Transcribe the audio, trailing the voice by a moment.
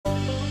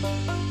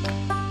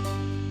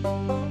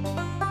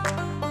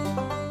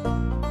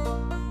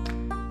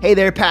Hey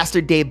there,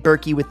 Pastor Dave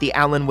Berkey with the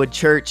Allenwood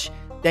Church.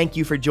 Thank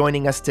you for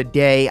joining us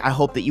today. I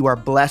hope that you are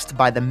blessed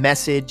by the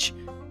message.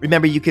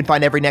 Remember, you can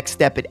find every next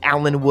step at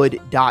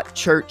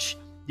allenwood.church.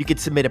 You can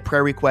submit a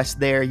prayer request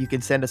there. You can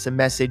send us a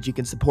message. You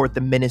can support the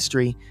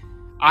ministry.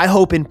 I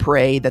hope and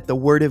pray that the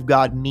Word of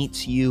God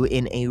meets you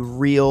in a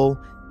real,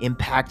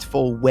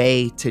 impactful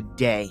way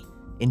today.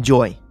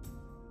 Enjoy.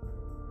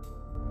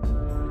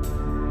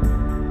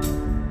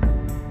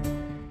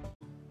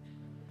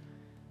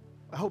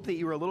 I hope that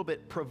you were a little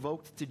bit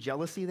provoked to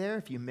jealousy there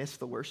if you missed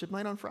the worship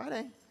night on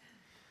Friday.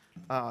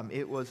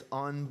 It was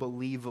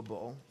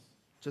unbelievable.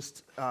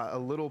 Just a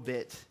little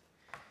bit.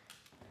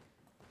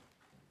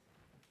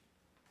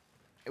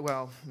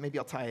 Well, maybe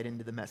I'll tie it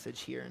into the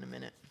message here in a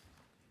minute.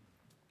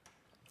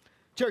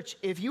 Church,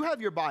 if you have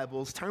your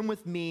Bibles, turn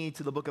with me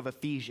to the book of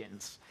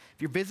Ephesians.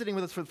 If you're visiting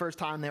with us for the first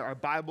time, there are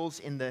Bibles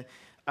in the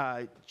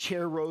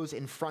chair rows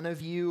in front of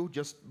you.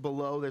 Just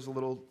below, there's a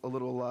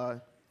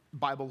little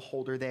Bible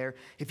holder there.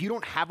 If you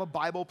don't have a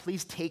Bible,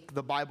 please take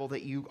the Bible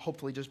that you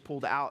hopefully just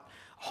pulled out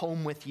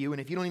home with you. And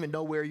if you don't even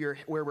know where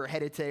we're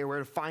headed today or where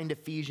to find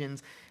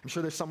Ephesians, I'm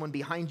sure there's someone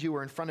behind you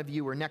or in front of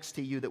you or next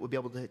to you that would be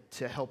able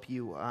to help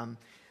you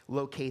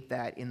locate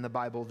that in the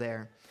Bible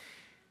there.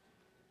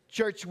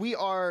 Church, we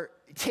are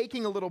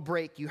taking a little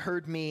break. You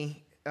heard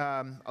me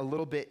a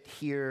little bit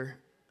here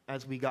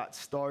as we got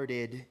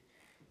started.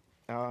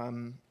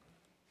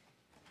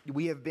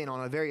 We have been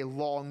on a very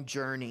long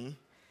journey.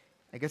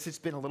 I guess it's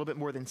been a little bit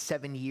more than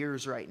 7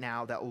 years right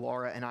now that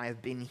Laura and I have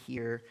been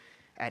here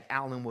at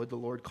Allenwood. The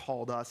Lord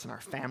called us and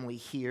our family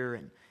here,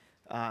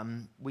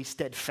 and we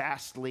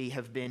steadfastly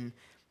have been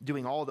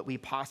doing all that we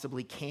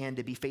possibly can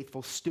to be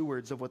faithful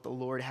stewards of what the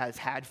Lord has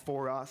had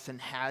for us and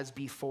has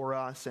before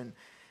us. And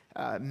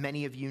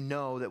many of you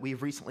know that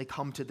we've recently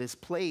come to this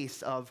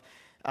place of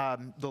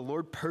the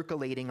Lord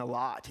percolating a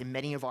lot in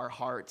many of our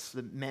hearts.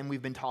 The men,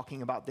 we've been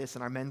talking about this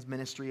in our men's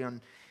ministry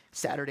on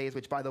Saturdays,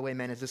 which, by the way,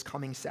 men, is this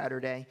coming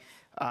Saturday.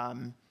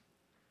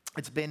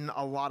 It's been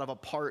a lot of a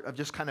part of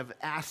just kind of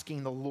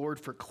asking the Lord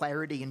for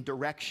clarity and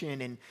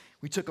direction. And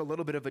we took a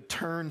little bit of a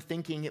turn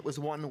thinking it was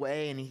one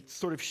way, and he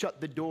sort of shut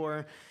the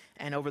door.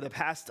 And over the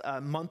past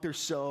month or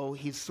so,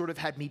 he's sort of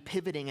had me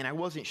pivoting, and I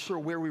wasn't sure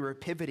where we were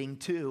pivoting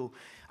to.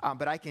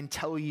 But I can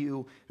tell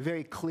you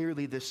very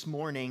clearly this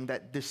morning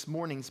that this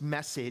morning's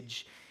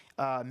message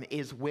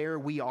is where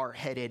we are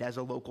headed as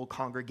a local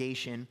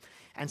congregation.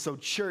 And so,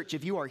 church,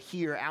 if you are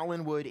here,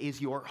 Allenwood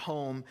is your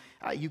home.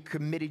 You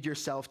committed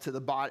yourself to the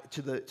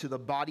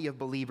body of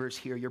believers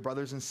here, your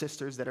brothers and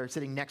sisters that are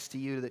sitting next to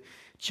you, the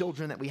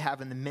children that we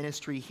have in the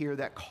ministry here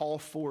that call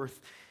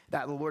forth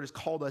that the Lord has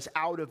called us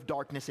out of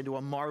darkness into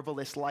a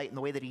marvelous light. And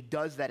the way that he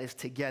does that is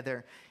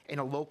together in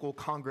a local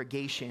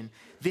congregation.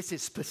 This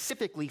is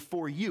specifically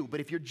for you. But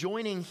if you're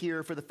joining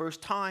here for the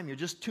first time, you're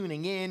just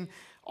tuning in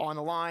on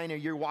a line, or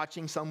you're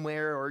watching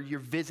somewhere, or you're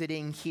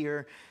visiting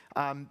here,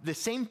 the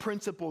same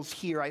principles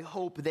here, I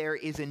hope there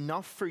is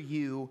enough for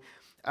you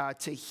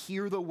to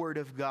hear the word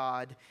of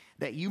God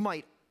that you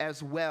might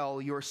as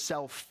well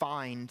yourself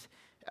find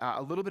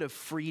a little bit of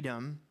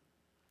freedom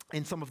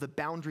in some of the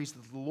boundaries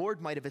that the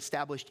Lord might have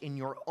established in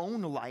your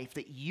own life,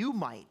 that you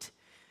might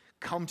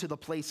come to the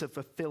place of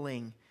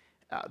fulfilling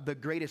the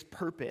greatest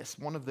purpose,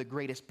 one of the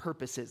greatest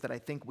purposes that I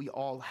think we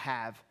all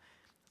have.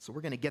 So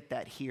we're going to get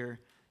that here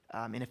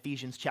in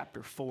Ephesians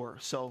chapter 4.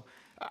 So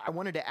I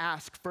wanted to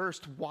ask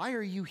first, why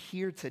are you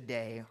here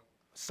today,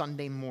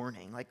 Sunday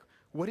morning? Like,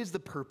 what is the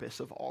purpose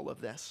of all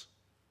of this?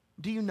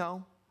 Do you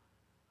know?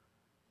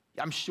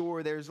 I'm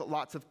sure there's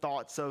lots of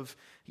thoughts of,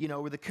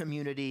 the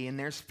community, and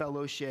there's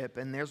fellowship,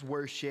 and there's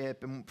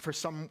worship, and for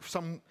some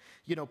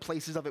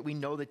places of it, we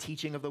know the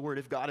teaching of the Word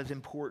of God is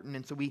important,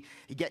 and so we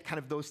get kind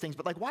of those things.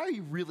 But why are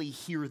you really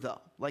here,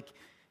 though?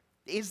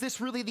 Is this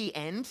really the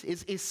end?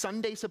 Is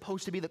Sunday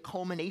supposed to be the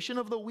culmination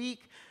of the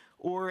week,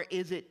 or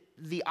is it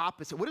the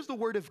opposite? What does the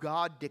Word of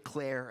God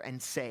declare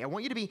and say? I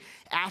want you to be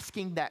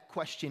asking that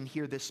question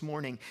here this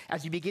morning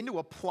as you begin to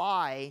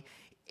apply.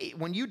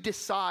 When you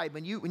decide,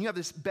 when you have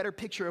this better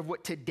picture of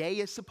what today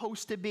is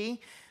supposed to be,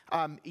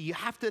 you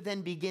have to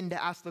then begin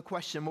to ask the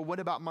question, well, what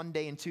about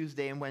Monday and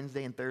Tuesday and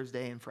Wednesday and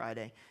Thursday and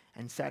Friday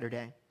and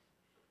Saturday?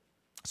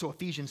 So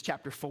Ephesians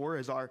chapter 4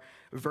 is our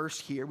verse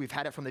here. We've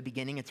had it from the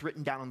beginning. It's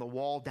written down on the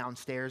wall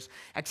downstairs,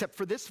 except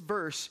for this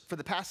verse, for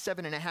the past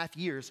 7.5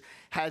 years,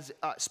 has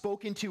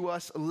spoken to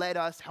us, led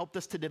us, helped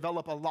us to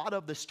develop a lot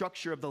of the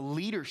structure of the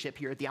leadership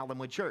here at the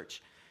Allenwood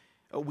Church.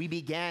 We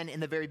began in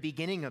the very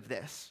beginning of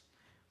this,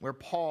 where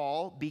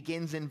Paul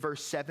begins in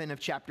verse 7 of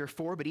chapter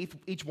 4, but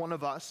each one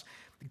of us,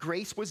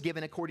 grace was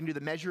given according to the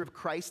measure of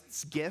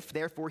Christ's gift.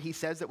 Therefore, he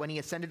says that when he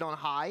ascended on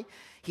high,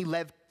 he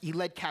led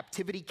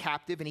captivity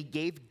captive, and he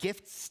gave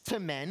gifts to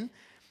men.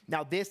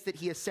 Now this, that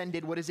he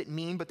ascended, what does it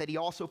mean? But that he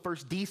also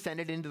first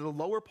descended into the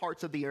lower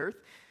parts of the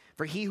earth.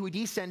 For he who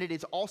descended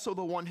is also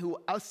the one who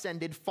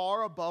ascended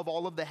far above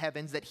all of the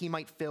heavens that he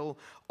might fill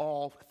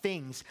all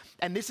things.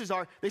 And this is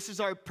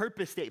our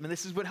purpose statement.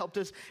 This is what helped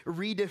us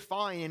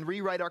redefine and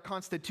rewrite our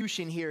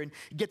Constitution here and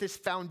get this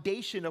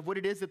foundation of what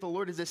it is that the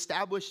Lord has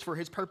established for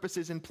his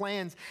purposes and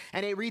plans.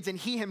 And it reads, and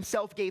he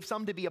himself gave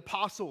some to be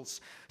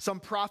apostles, some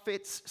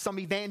prophets, some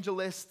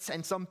evangelists,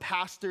 and some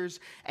pastors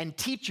and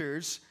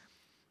teachers,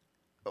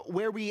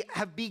 where we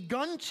have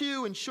begun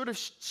to and should have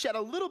shed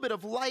a little bit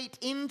of light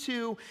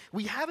into,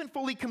 we haven't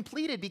fully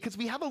completed because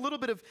we have a little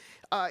bit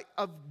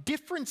of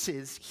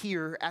differences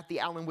here at the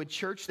Allenwood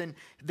Church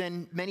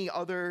than many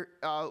other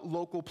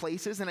local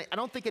places. And I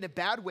don't think in a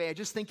bad way, I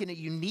just think in a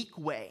unique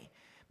way.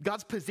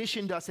 God's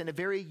positioned us in a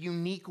very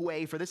unique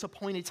way for this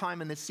appointed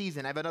time in this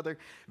season. I have another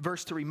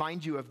verse to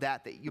remind you of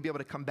that you'll be able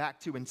to come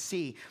back to and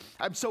see.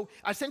 So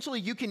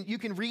essentially, you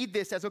can read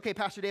this as, okay,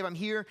 Pastor Dave, I'm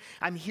here.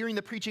 I'm hearing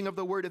the preaching of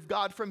the word of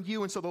God from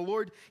you. And so the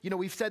Lord,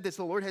 we've said this,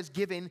 the Lord has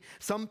given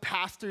some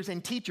pastors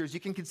and teachers. You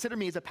can consider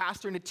me as a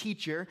pastor and a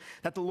teacher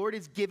that the Lord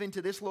has given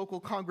to this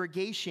local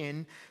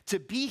congregation to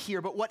be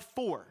here. But what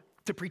for?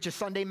 To preach a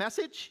Sunday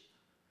message?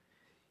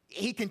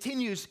 He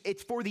continues,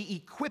 it's for the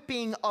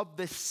equipping of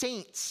the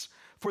saints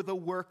for the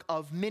work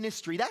of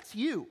ministry. That's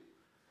you.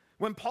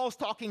 When Paul's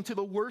talking to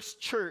the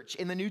worst church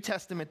in the New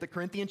Testament, the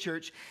Corinthian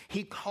church,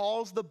 he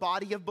calls the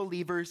body of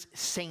believers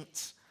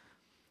saints,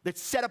 the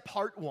set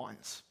apart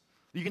ones.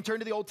 You can turn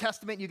to the Old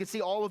Testament, you can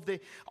see all of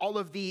the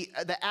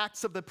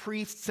acts of the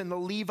priests and the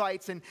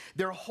Levites, and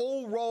their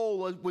whole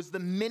role was the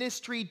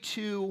ministry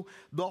to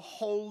the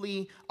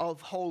Holy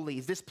of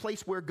Holies, this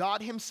place where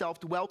God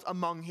himself dwelt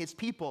among his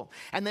people.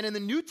 And then in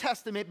the New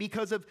Testament,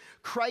 because of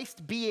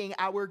Christ being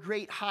our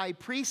great high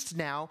priest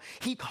now,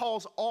 he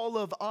calls all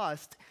of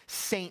us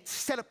saints,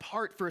 set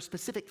apart for a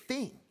specific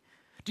thing.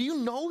 Do you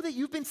know that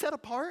you've been set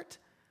apart?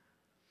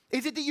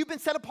 Is it that you've been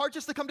set apart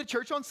just to come to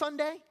church on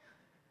Sunday?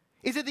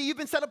 Is it that you've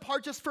been set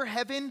apart just for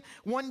heaven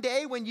one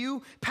day when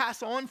you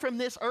pass on from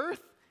this earth?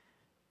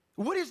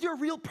 What is your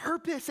real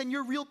purpose and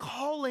your real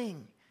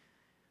calling?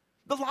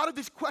 A lot of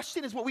this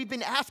question is what we've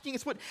been asking.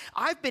 It's what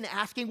I've been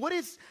asking. What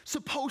is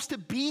supposed to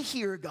be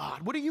here,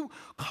 God? What are you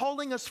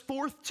calling us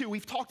forth to?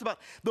 We've talked about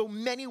the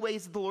many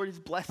ways that the Lord is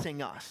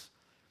blessing us.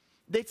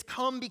 It's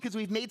come because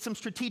we've made some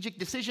strategic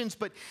decisions,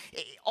 but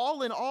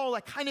all in all, I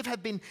kind of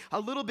have been a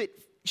little bit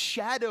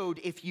shadowed,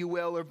 if you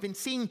will, or been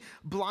seeing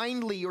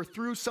blindly or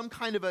through some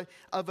kind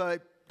of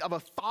a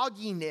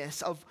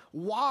fogginess of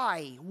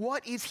why.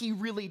 What is he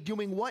really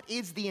doing? What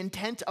is the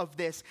intent of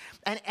this?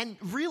 And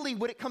really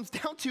what it comes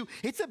down to,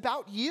 it's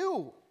about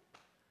you.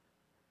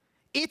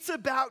 It's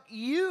about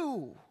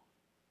you.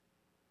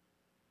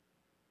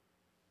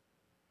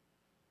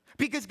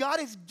 Because God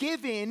has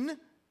given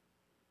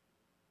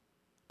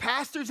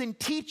pastors and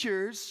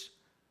teachers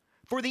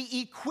for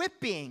the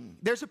equipping.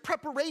 There's a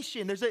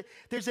preparation. There's a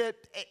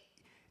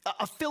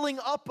filling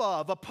up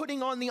of, a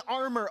putting on the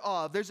armor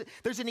of.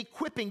 There's an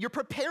equipping. You're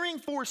preparing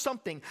for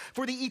something.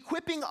 For the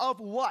equipping of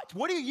what?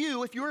 What are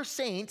you, if you're a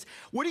saint,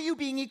 what are you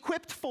being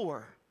equipped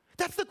for?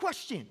 That's the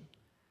question.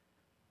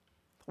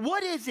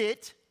 What is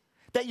it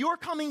that you're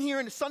coming here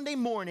on a Sunday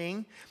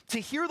morning to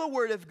hear the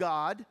word of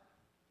God,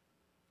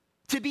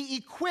 to be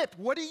equipped?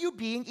 What are you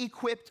being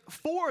equipped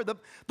for?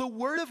 The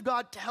Word of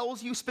God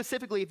tells you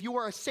specifically, if you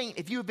are a saint,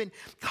 if you have been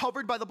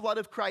covered by the blood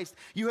of Christ,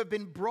 you have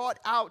been brought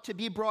out to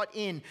be brought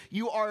in,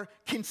 you are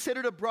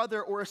considered a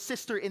brother or a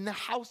sister in the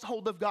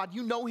household of God,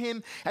 you know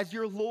him as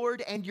your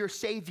Lord and your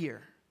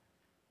Savior.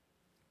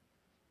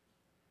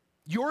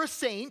 You're a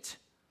saint,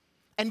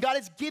 and God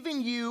has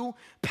given you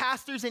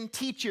pastors and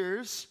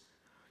teachers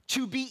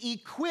to be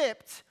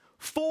equipped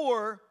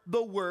for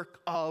the work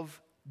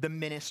of the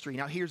ministry.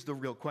 Now, here's the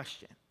real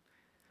question.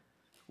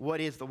 What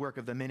is the work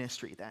of the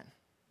ministry then?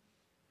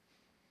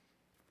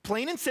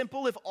 Plain and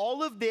simple, if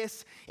all of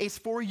this is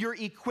for your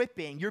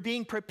equipping, you're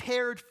being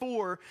prepared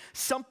for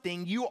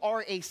something, you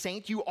are a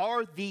saint, you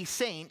are the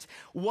saint,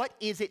 what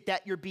is it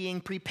that you're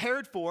being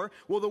prepared for?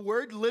 Well, the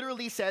word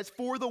literally says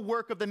for the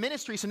work of the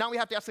ministry. So now we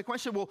have to ask the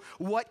question, well,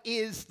 what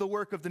is the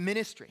work of the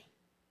ministry?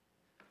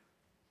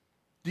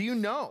 Do you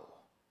know?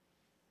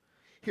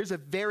 Here's a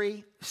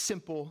very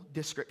simple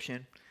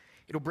description.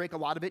 It'll break a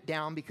lot of it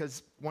down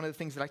because one of the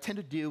things that I tend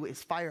to do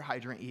is fire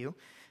hydrant you.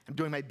 I'm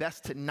doing my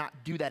best to not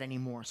do that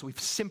anymore. So we've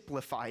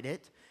simplified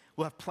it.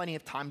 We'll have plenty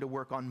of time to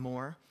work on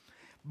more.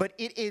 But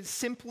it is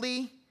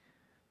simply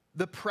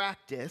the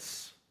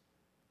practice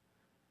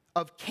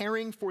of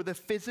caring for the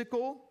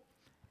physical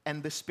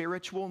and the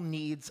spiritual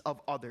needs of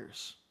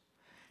others.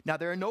 Now,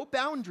 there are no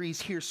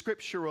boundaries here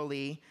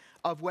scripturally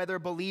of whether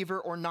believer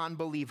or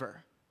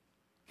non-believer.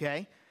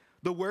 Okay?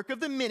 The work of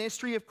the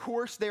ministry, of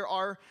course, there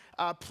are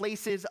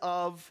places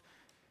of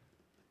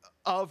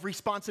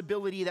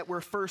responsibility that we're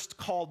first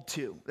called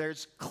to.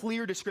 There's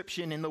clear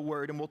description in the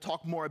word, and we'll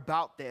talk more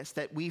about this,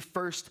 that we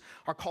first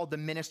are called to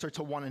minister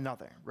to one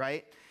another,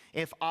 right?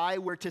 If I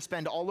were to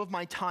spend all of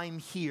my time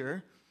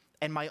here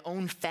and my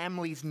own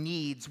family's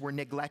needs were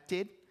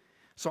neglected,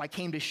 so I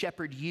came to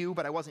shepherd you,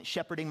 but I wasn't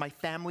shepherding my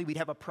family, we'd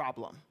have a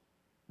problem,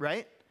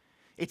 right?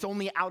 It's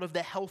only out of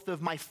the health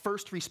of my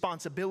first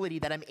responsibility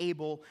that I'm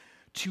able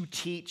to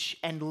teach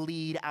and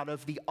lead out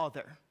of the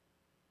other.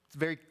 It's a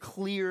very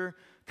clear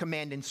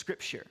command in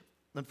Scripture.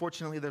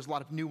 Unfortunately, there's a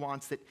lot of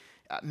nuance that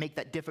make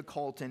that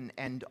difficult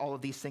and all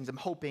of these things. I'm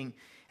hoping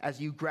as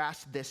you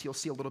grasp this, you'll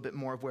see a little bit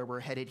more of where we're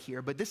headed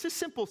here. But this is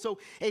simple. So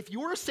if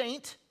you're a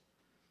saint,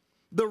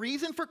 the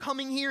reason for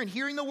coming here and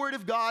hearing the Word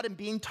of God and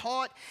being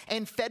taught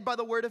and fed by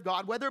the Word of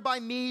God, whether by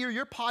me or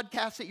your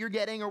podcast that you're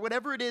getting or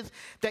whatever it is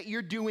that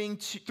you're doing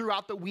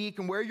throughout the week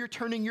and where you're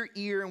turning your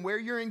ear and where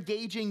you're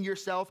engaging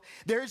yourself,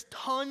 there's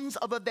tons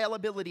of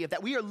availability of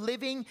that. We are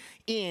living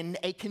in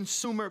a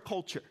consumer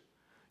culture.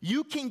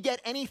 You can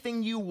get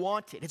anything you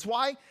wanted. It's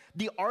why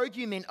the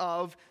argument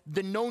of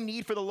the no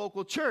need for the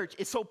local church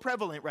is so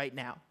prevalent right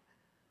now.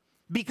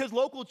 Because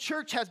local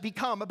church has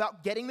become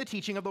about getting the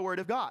teaching of the Word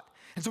of God.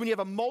 And so when you have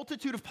a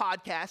multitude of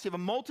podcasts, you have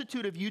a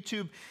multitude of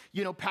YouTube,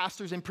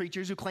 pastors and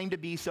preachers who claim to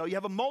be so, you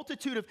have a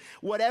multitude of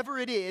whatever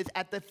it is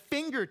at the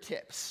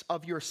fingertips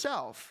of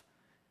yourself.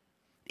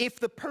 If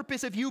the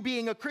purpose of you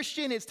being a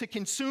Christian is to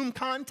consume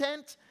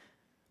content,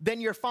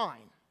 then you're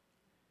fine.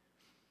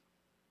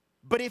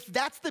 But if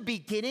that's the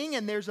beginning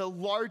and there's a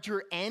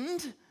larger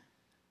end,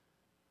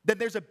 then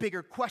there's a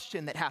bigger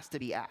question that has to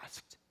be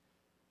asked.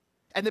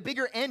 And the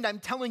bigger end, I'm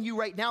telling you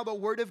right now, the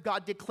Word of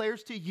God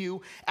declares to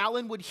you,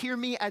 Alan would hear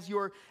me as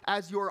your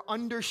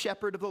under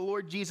shepherd of the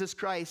Lord Jesus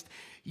Christ,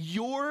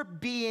 you're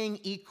being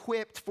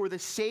equipped for the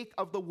sake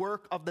of the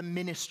work of the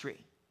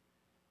ministry.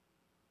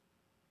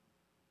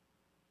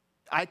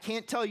 I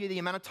can't tell you the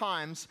amount of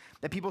times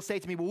that people say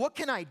to me, well, what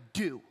can I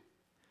do?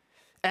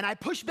 And I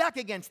push back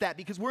against that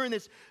because we're in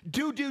this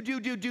do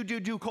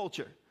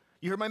culture.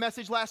 You heard my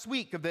message last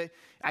week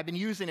I've been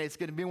using it. It's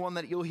going to be one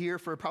that you'll hear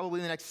for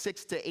probably the next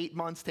 6 to 8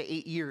 months to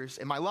 8 years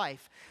in my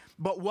life.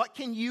 But what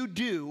can you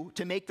do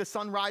to make the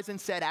sun rise and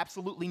set?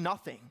 Absolutely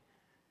nothing.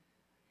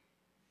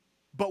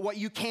 But what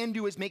you can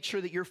do is make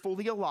sure that you're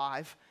fully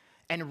alive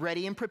and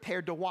ready and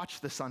prepared to watch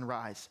the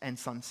sunrise and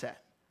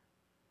sunset.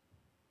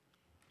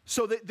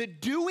 So the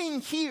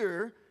doing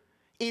here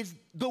is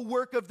the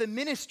work of the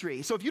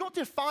ministry. So if you don't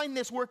define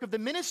this work of the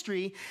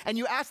ministry and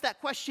you ask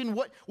that question,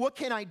 what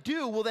can I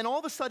do? Well, then all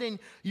of a sudden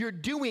your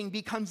doing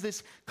becomes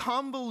this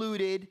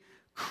convoluted,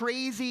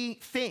 crazy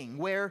thing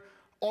where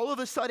all of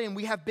a sudden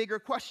we have bigger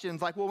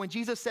questions like, well, when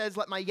Jesus says,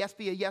 let my yes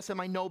be a yes and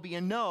my no be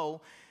a no,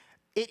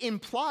 it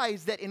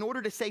implies that in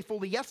order to say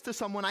fully yes to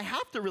someone, I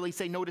have to really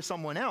say no to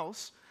someone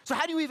else. So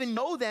how do you even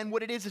know then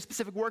what it is, the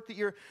specific work that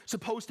you're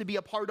supposed to be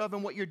a part of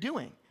and what you're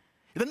doing?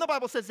 Then the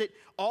Bible says that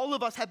all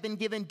of us have been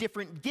given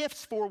different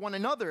gifts for one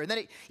another. And then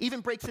it even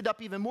breaks it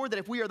up even more that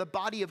if we are the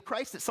body of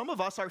Christ, that some of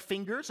us are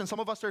fingers and some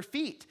of us are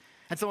feet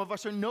and some of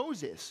us are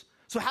noses.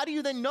 So how do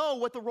you then know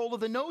what the role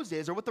of the nose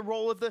is or what the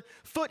role of the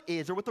foot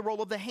is or what the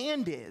role of the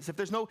hand is if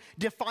there's no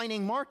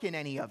defining mark in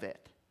any of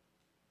it?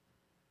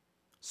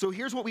 So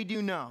here's what we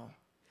do know.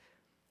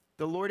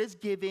 The Lord has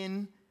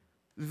given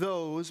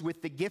those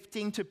with the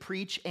gifting to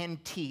preach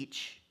and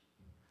teach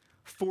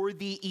for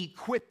the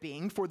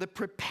equipping, for the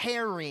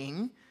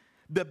preparing,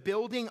 the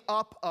building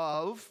up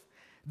of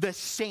the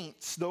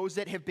saints, those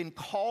that have been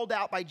called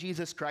out by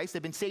Jesus Christ,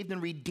 they've been saved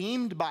and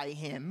redeemed by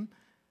Him,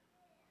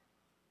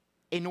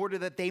 in order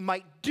that they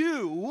might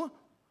do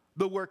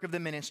the work of the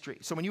ministry.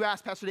 So when you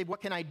ask Pastor Dave,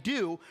 what can I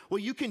do? Well,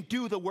 you can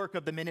do the work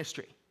of the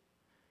ministry.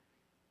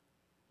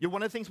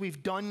 One of the things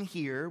we've done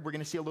here, we're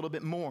going to see a little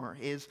bit more,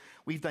 is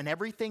we've done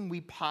everything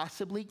we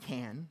possibly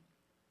can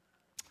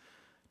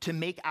to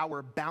make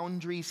our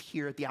boundaries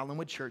here at the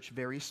Allenwood Church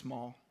very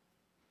small.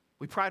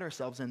 We pride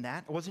ourselves in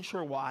that. I wasn't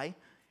sure why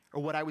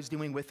or what I was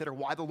doing with it or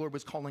why the Lord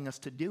was calling us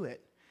to do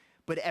it.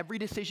 But every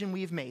decision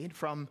we've made,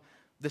 from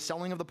the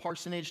selling of the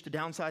parsonage to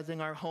downsizing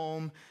our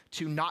home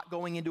to not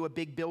going into a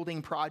big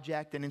building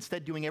project and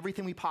instead doing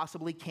everything we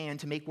possibly can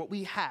to make what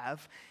we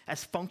have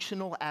as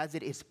functional as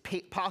it is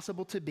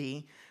possible to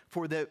be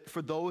for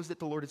those that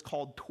the Lord has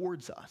called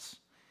towards us.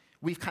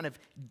 We've kind of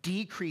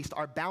decreased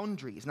our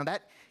boundaries. Now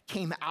that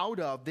came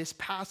out of this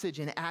passage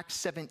in Acts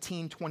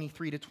 17,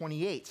 23 to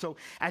 28. So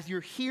as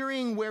you're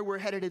hearing where we're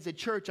headed as a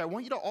church, I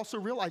want you to also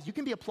realize you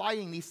can be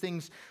applying these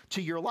things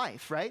to your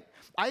life, right?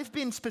 I've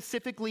been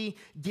specifically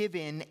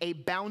given a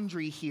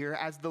boundary here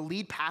as the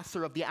lead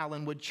pastor of the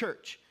Allenwood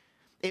Church.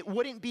 It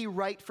wouldn't be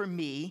right for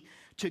me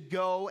to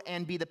go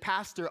and be the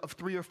pastor of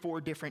 3 or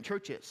 4 different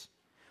churches.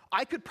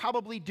 I could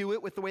probably do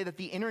it with the way that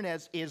the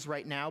internet is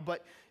right now,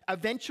 but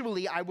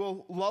eventually I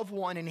will love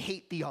one and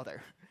hate the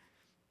other.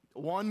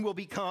 One will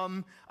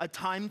become a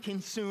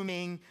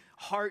time-consuming,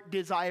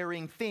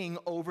 heart-desiring thing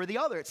over the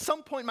other. At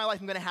some point in my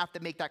life, I'm going to have to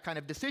make that kind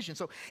of decision.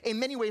 So in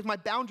many ways, my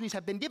boundaries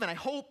have been given. I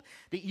hope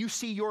that you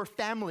see your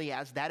family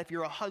as that. If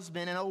you're a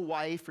husband and a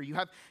wife, or you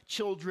have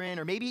children,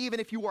 or maybe even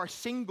if you are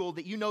single,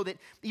 that you know that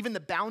even the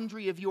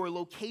boundary of your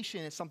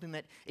location is something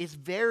that is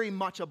very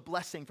much a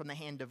blessing from the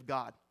hand of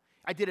God.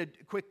 I did a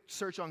quick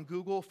search on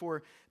Google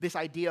for this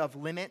idea of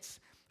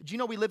limits. Do you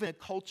know we live in a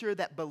culture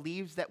that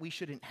believes that we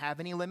shouldn't have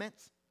any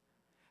limits?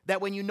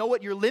 That when you know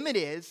what your limit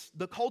is,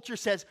 the culture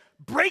says,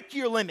 break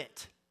your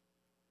limit.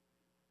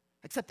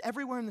 Except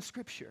everywhere in the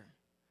Scripture,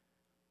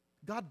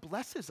 God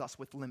blesses us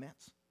with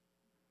limits.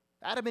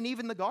 Adam and Eve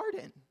in the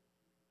garden.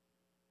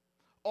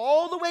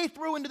 All the way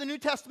through into the New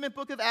Testament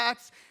book of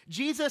Acts,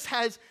 Jesus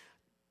has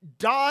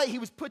died. He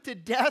was put to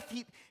death.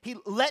 He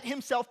let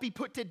himself be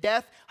put to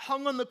death,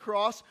 hung on the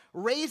cross,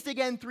 raised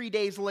again 3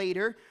 days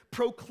later,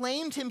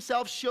 proclaimed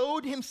himself,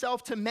 showed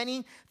himself to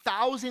many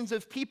thousands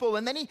of people,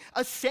 and then he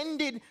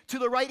ascended to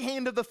the right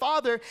hand of the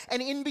Father.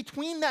 And in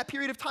between that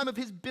period of time of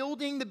his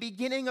building the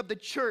beginning of the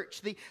church,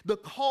 the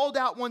called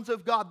out ones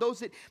of God,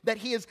 those that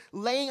he is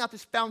laying out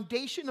this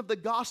foundation of the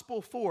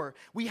gospel for,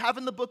 we have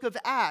in the book of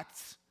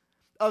Acts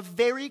a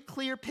very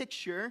clear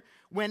picture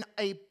when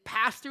a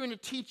pastor and a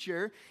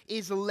teacher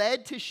is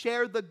led to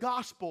share the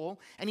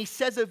gospel, and he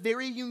says a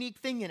very unique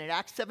thing in it.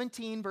 Acts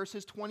 17,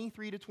 verses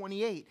 23 to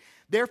 28.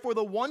 Therefore,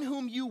 the one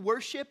whom you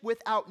worship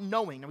without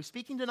knowing. Now, he's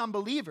speaking to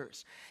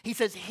non-believers. He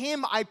says,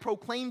 him I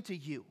proclaim to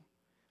you.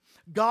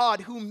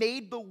 God who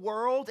made the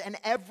world and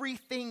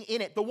everything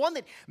in it. The one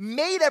that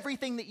made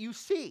everything that you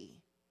see.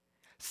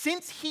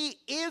 Since he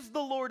is the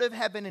Lord of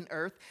heaven and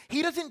earth,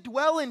 he doesn't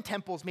dwell in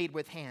temples made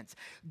with hands.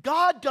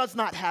 God does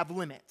not have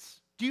limits.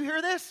 Do you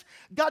hear this?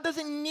 God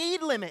doesn't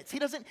need limits. He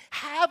doesn't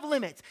have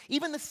limits.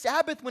 Even the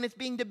Sabbath, when it's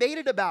being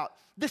debated about,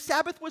 the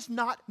Sabbath was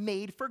not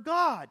made for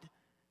God.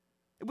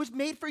 It was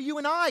made for you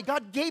and I.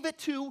 God gave it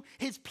to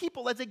his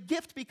people as a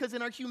gift because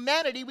in our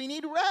humanity we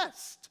need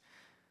rest.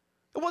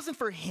 It wasn't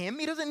for him.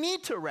 He doesn't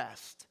need to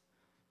rest.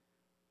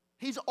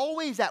 He's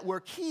always at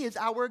work. He is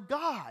our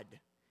God.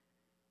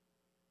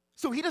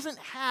 So he doesn't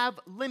have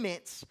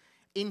limits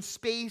in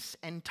space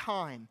and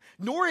time,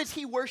 nor is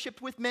he worshipped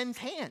with men's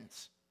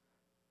hands.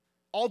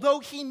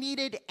 Although he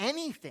needed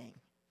anything,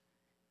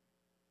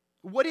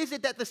 what is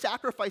it that the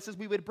sacrifices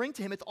we would bring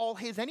to him? It's all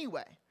his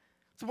anyway.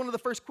 So one of the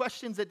first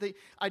questions that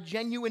a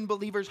genuine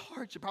believer's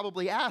heart should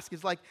probably ask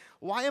is like,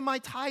 why am I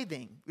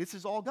tithing? This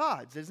is all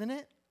God's, isn't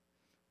it?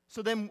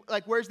 So then,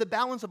 like, where's the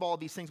balance of all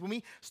of these things? When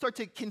we start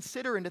to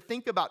consider and to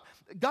think about,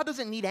 God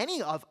doesn't need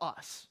any of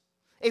us.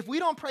 If we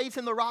don't praise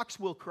him, the rocks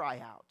will cry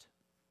out.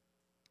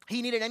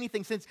 He needed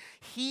anything since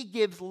he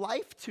gives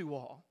life to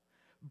all,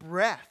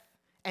 breath,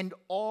 and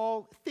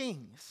all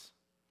things.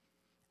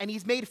 And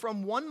he's made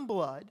from one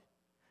blood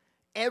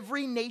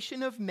every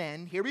nation of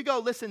men, here we go,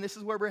 listen, this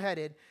is where we're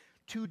headed,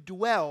 to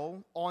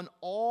dwell on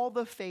all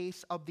the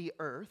face of the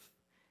earth.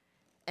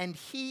 And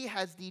he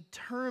has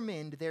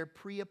determined their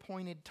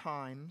pre-appointed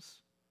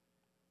times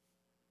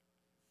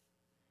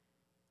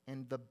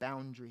and the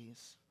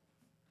boundaries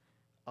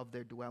of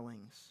their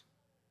dwellings.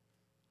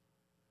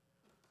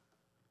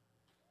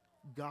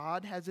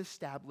 God has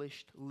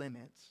established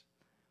limits,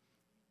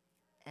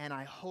 and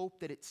I hope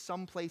that at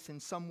some place in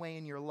some way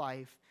in your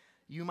life,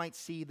 you might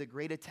see the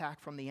great attack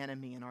from the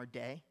enemy in our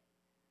day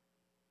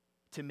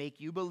to make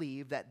you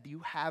believe that you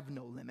have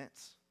no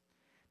limits,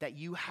 that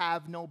you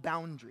have no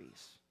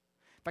boundaries.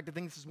 In fact, I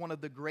think this is one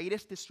of the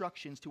greatest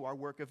destructions to our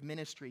work of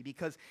ministry,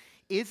 because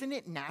isn't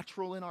it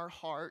natural in our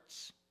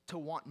hearts to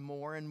want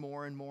more and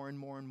more and more and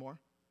more and more?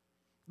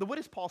 What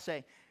does Paul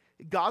say?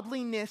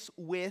 Godliness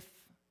with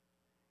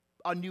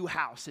a new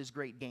house is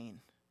great gain.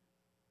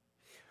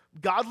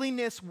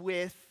 Godliness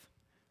with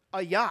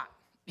a yacht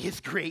is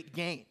great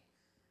gain.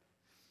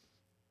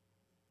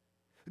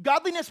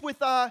 Godliness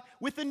with a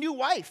new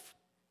wife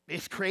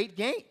is great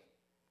gain.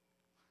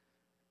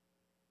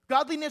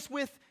 Godliness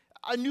with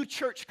a new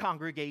church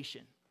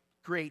congregation,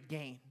 great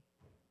gain.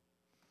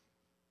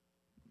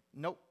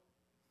 Nope.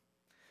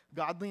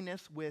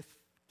 Godliness with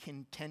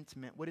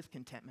contentment. What is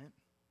contentment?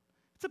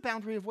 It's a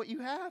boundary of what you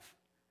have.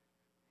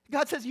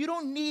 God says you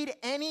don't need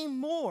any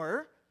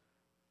more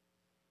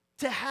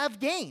to have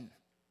gain.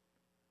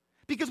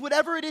 Because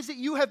whatever it is that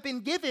you have been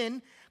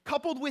given,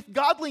 coupled with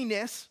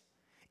godliness,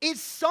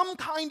 is some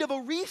kind of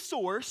a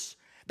resource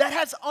that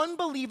has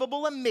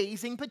unbelievable,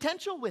 amazing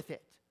potential with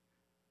it.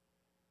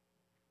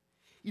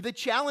 The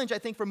challenge, I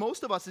think, for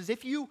most of us is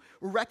if you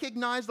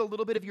recognized a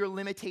little bit of your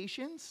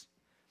limitations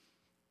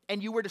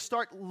and you were to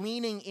start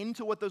leaning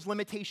into what those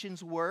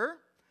limitations were,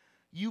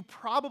 you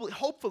probably,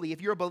 hopefully,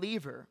 if you're a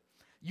believer,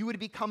 you would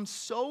become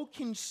so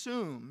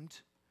consumed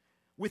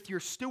with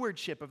your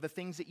stewardship of the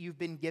things that you've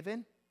been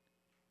given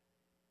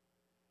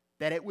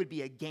that it would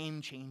be a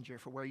game changer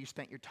for where you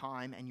spent your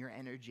time and your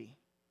energy.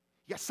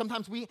 Yes,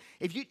 sometimes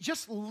if you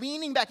just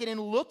leaning back in and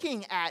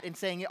looking at and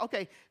saying,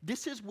 okay,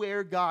 this is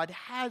where God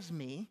has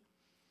me,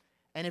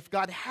 and if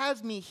God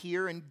has me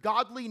here and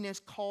godliness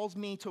calls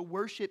me to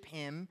worship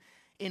him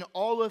in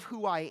all of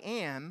who I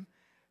am,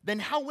 then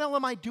how well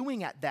am I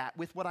doing at that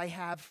with what I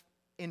have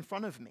in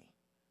front of me?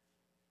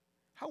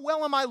 How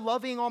well am I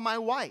loving on my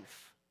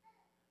wife?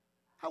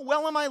 How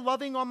well am I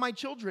loving on my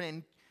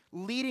children,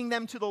 leading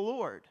them to the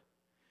Lord?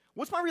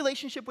 What's my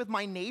relationship with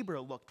my neighbor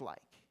looked like?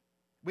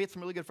 We had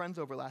some really good friends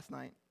over last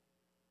night.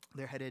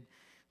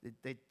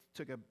 They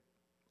took a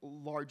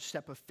large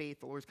step of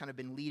faith. The Lord's kind of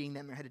been leading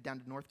them. They're headed down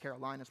to North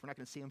Carolina, so we're not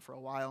going to see them for a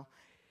while.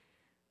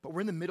 But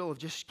we're in the middle of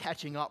just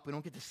catching up. We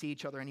don't get to see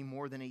each other any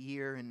more than a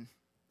year, and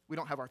we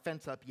don't have our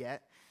fence up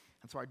yet.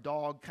 And so our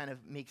dog kind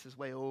of makes his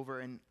way over.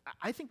 And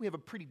I think we have a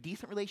pretty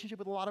decent relationship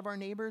with a lot of our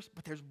neighbors,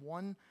 but there's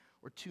one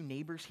or two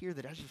neighbors here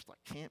that I just like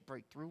can't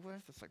break through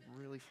with. It's like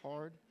really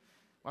hard.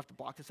 We'll have to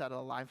block this out of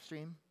the live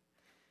stream.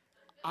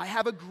 I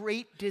have a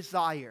great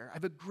desire. I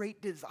have a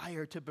great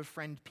desire to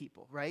befriend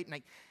people, right?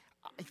 And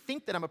I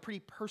think that I'm a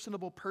pretty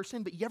personable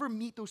person, but you ever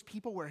meet those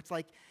people where it's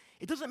like,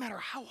 it doesn't matter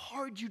how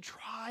hard you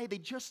try,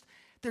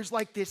 there's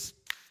like this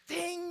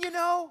thing,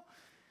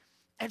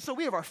 And so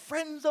we have our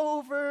friends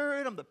over,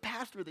 and I'm the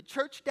pastor of the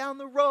church down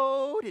the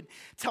road, and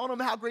telling them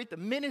how great the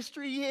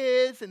ministry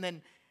is, and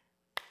then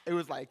it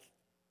was like,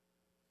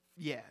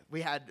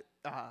 we had,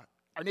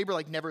 our neighbor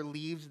never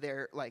leaves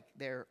their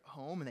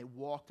home, and they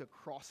walked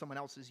across someone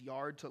else's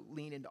yard to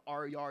lean into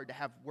our yard to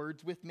have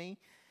words with me.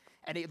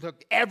 And it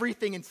took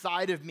everything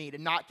inside of me to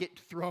not get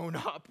thrown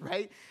up,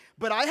 right?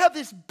 But I have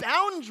this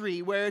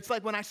boundary where it's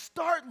like when I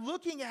start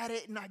looking at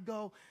it and I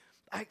go,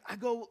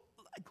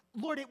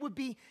 Lord, it would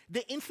be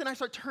the instant I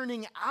start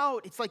turning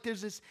out, it's like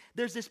there's this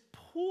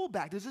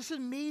pullback. There's this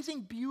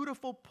amazing,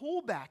 beautiful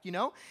pullback,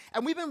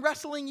 And we've been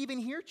wrestling even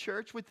here,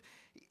 church,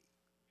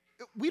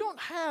 we don't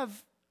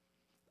have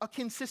a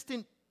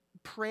consistent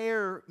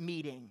prayer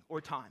meeting or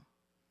time.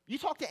 You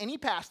talk to any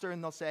pastor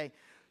and they'll say,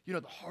 the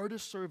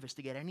hardest service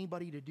to get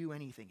anybody to do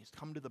anything is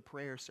come to the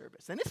prayer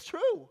service. And it's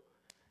true.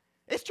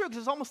 It's true because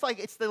it's almost like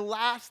it's the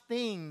last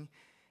thing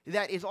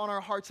that is on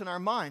our hearts and our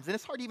minds. And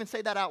it's hard to even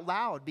say that out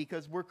loud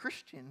because we're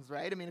Christians,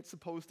 right? I mean, it's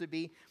supposed to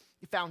be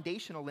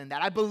foundational in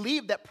that. I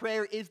believe that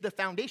prayer is the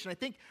foundation. I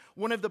think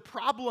one of the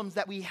problems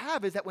that we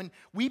have is that when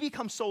we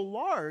become so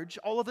large,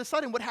 all of a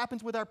sudden, what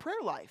happens with our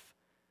prayer life?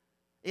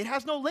 It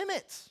has no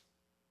limits.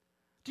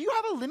 Do you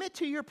have a limit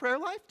to your prayer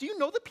life? Do you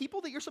know the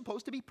people that you're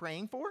supposed to be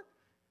praying for?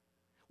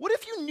 What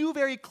if you knew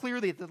very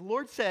clearly that the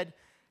Lord said,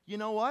 you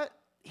know what?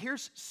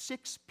 Here's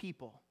 6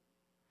 people.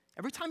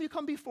 Every time you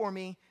come before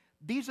me,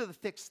 these are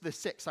the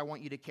six I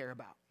want you to care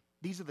about.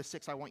 These are the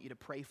 6 I want you to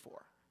pray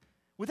for.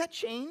 Would that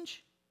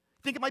change?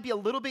 Think it might be a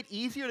little bit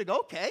easier to go,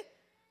 okay,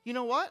 you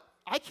know what?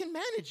 I can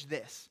manage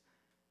this.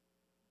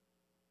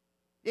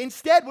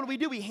 Instead, what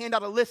do? We hand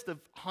out a list of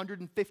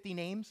 150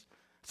 names.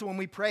 So when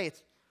we pray,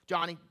 it's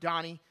Johnny,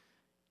 Donnie,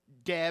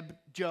 Deb,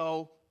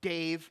 Joe,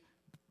 Dave.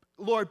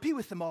 Lord, be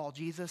with them all,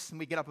 Jesus. And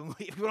we get up and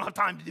leave. We don't have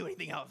time to do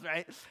anything else,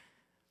 right?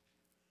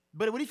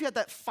 But what if you had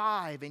that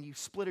 5 and you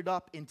split it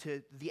up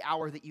into the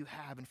hour that you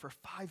have, and for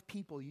 5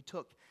 people you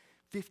took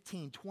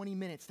 15, 20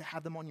 minutes to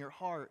have them on your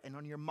heart and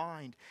on your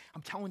mind?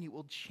 I'm telling you, it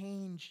will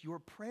change your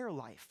prayer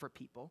life for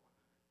people.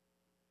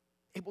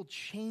 It will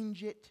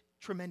change it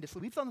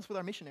tremendously. We've done this with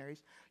our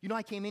missionaries.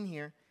 I came in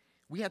here,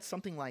 we had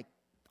something like,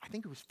 I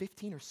think it was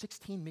 15 or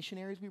 16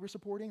 missionaries we were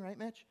supporting, right,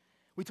 Mitch?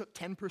 We took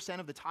 10%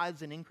 of the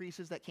tithes and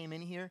increases that came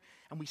in here,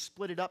 and we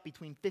split it up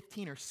between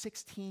 15 or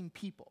 16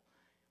 people.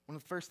 One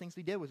of the first things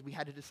we did was we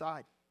had to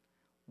decide,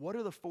 what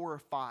are the 4 or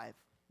 5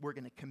 we're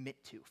going to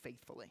commit to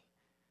faithfully?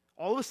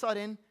 All of a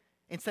sudden,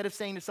 instead of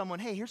saying to someone,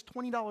 hey, here's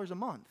 $20 a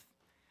month,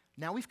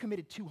 now we've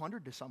committed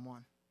 $200 to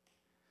someone.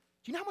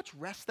 Do you know how much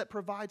rest that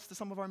provides to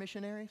some of our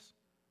missionaries?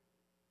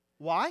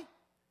 Why?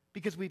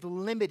 Because we've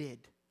limited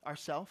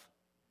ourselves.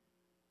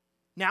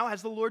 Now,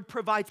 as the Lord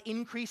provides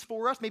increase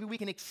for us, maybe we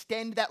can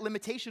extend that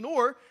limitation,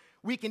 or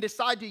we can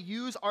decide to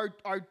use our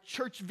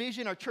church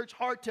vision, our church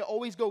heart to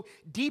always go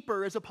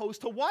deeper as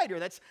opposed to wider.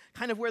 That's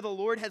kind of where the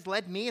Lord has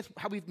led me. It's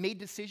how we've made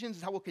decisions.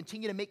 It's how we'll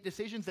continue to make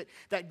decisions,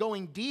 that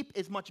going deep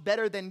is much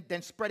better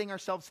than spreading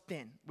ourselves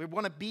thin. We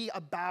want to be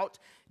about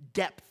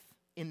depth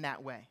in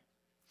that way.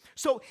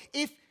 So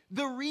if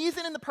the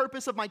reason and the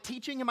purpose of my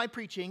teaching and my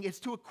preaching is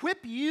to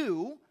equip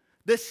you,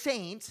 the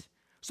saints,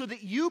 so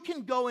that you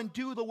can go and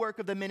do the work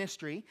of the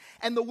ministry.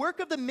 And the work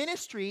of the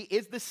ministry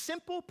is the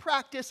simple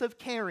practice of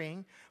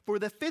caring for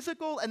the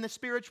physical and the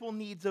spiritual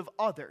needs of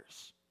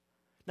others.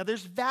 Now,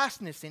 there's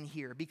vastness in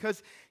here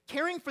because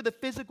caring for the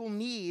physical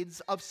needs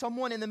of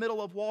someone in the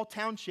middle of Wall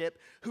Township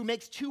who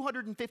makes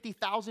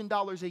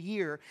 $250,000 a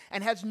year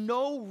and has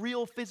no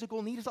real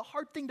physical need is a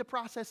hard thing to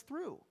process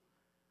through.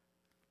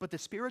 But the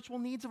spiritual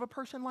needs of a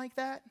person like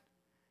that,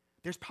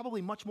 there's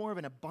probably much more of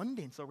an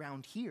abundance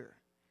around here.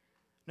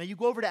 Now, you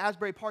go over to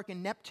Asbury Park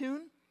in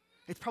Neptune,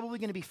 it's probably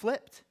going to be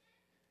flipped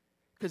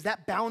because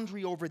that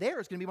boundary over there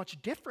is going to be much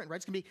different,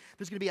 right?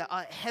 There's going to be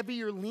a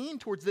heavier lean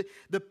towards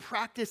the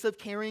practice of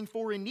caring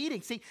for and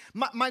needing. See,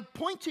 my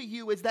point to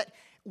you is that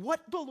what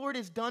the Lord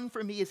has done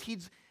for me is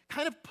He's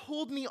kind of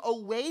pulled me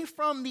away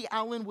from the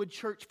Allenwood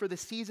Church for the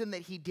season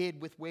that He did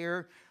with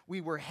where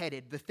we were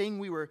headed, the thing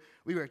we were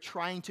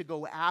trying to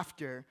go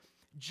after,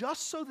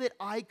 just so that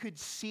I could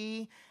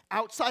see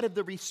outside of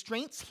the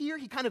restraints here.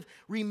 He kind of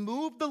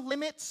removed the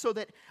limits so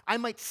that I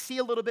might see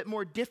a little bit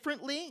more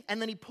differently.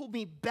 And then He pulled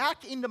me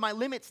back into my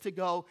limits to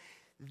go,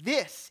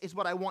 this is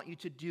what I want you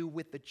to do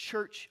with the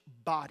church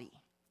body.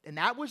 And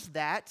that was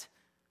that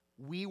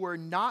we were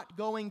not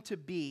going to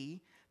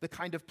be the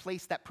kind of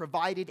place that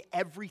provided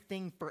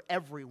everything for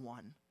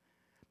everyone,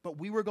 but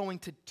we were going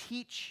to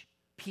teach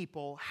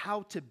people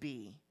how to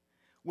be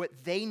what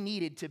they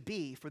needed to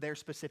be for their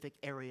specific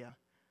area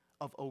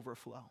of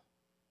overflow.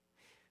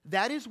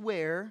 That is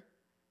where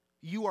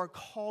you are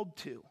called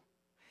to.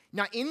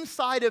 Now,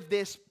 inside of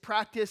this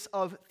practice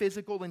of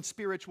physical and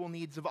spiritual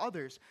needs of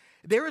others,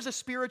 there is a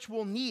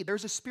spiritual need.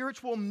 There's a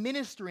spiritual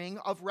ministering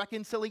of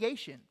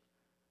reconciliation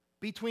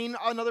between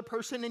another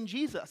person and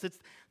Jesus. It's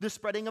the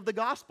spreading of the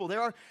gospel.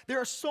 There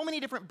are so many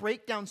different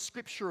breakdowns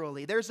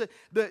scripturally. There's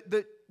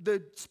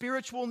the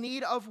spiritual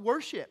need of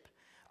worship.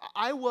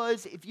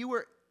 If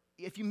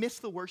you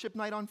missed the worship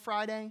night on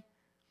Friday,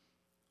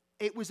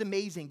 it was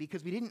amazing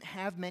because we didn't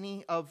have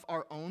many of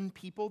our own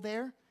people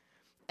there,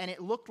 and it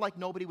looked like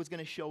nobody was going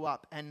to show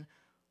up. And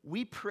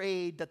we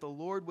prayed that the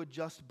Lord would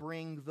just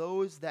bring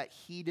those that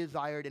he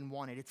desired and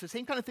wanted. It's the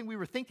same kind of thing we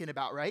were thinking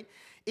about, right?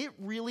 It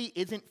really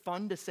isn't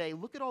fun to say,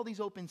 look at all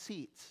these open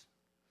seats.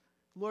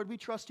 Lord, we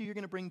trust you. You're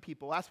going to bring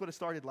people. That's what it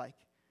started like.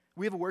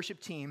 We have a worship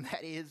team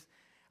that is,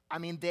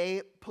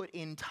 they put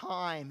in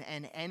time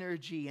and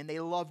energy, and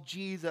they love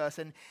Jesus.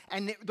 And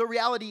the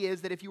reality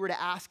is that if you were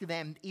to ask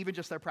them, even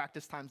just their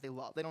practice times they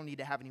love. They don't need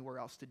to have anywhere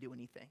else to do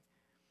anything.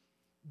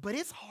 But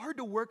it's hard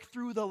to work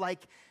through the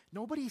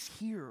nobody's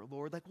here,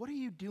 Lord. What are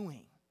you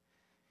doing?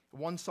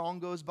 One song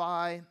goes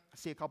by. I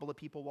see a couple of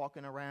people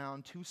walking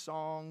around. 2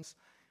 songs.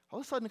 All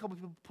of a sudden, a couple of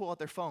people pull out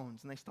their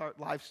phones, and they start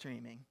live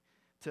streaming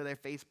to their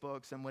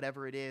Facebooks and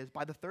whatever it is.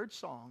 By the 3rd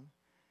song,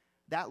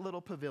 that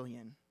little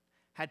pavilion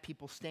had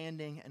people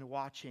standing and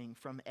watching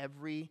from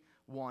every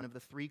one of the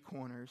 3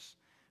 corners,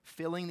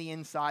 filling the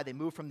inside. They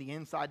moved from the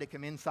inside to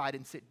come inside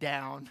and sit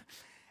down.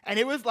 And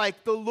it was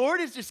like, the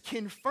Lord is just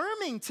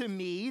confirming to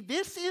me,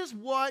 this is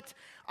what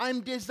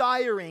I'm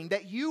desiring,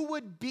 that you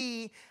would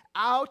be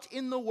out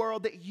in the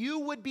world, that you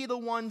would be the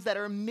ones that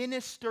are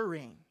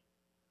ministering.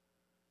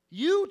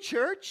 You,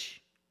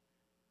 church,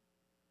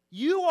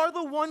 you are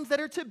the ones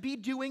that are to be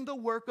doing the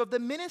work of the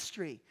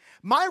ministry.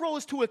 My role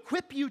is to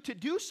equip you to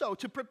do so,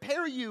 to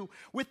prepare you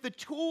with the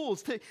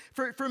tools,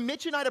 for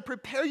Mitch and I to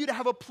prepare you to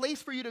have a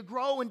place for you to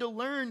grow and to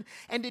learn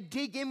and to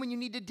dig in when you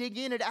need to dig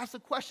in and to ask the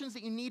questions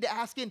that you need to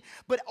ask in.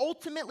 But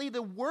ultimately,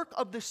 the work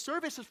of the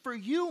service is for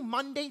you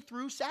Monday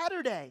through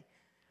Saturday.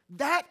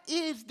 That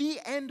is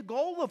the end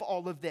goal of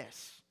all of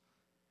this.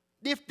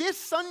 If this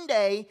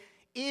Sunday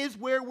is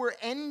where we're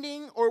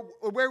ending, or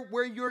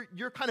where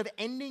you're kind of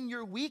ending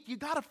your week, you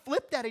got to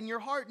flip that in your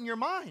heart and your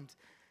mind.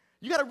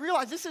 You got to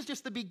realize this is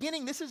just the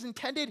beginning. This is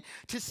intended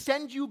to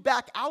send you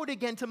back out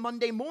again to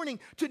Monday morning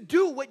to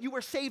do what you were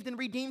saved and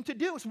redeemed to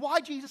do. It's why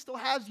Jesus still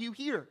has you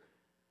here.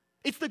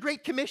 It's the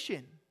Great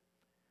Commission.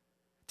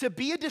 To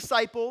be a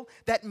disciple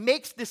that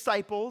makes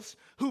disciples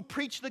who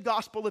preach the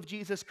gospel of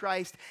Jesus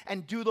Christ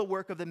and do the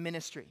work of the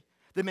ministry.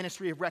 The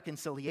ministry of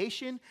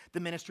reconciliation,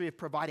 the ministry of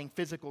providing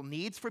physical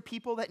needs for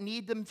people that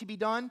need them to be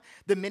done,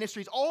 the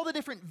ministries, all the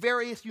different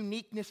various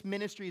uniqueness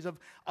ministries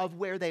of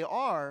where they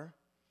are.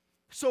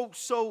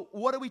 So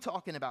what are we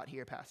talking about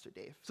here, Pastor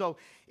Dave? So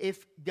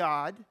if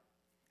God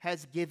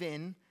has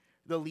given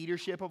the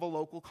leadership of a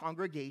local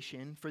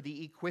congregation for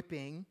the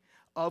equipping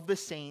of the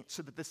saints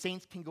so that the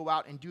saints can go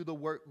out and do the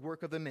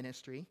work of the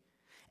ministry,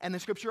 and the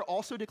scripture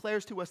also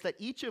declares to us that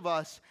each of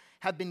us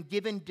have been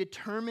given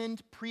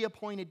determined,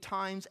 pre-appointed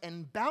times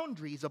and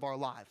boundaries of our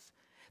lives.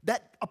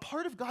 That a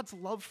part of God's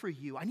love for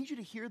you, I need you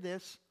to hear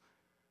this,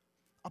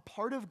 a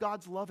part of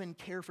God's love and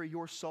care for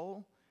your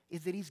soul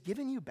is that he's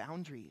given you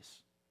boundaries.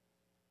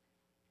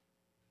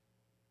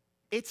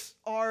 It's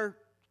our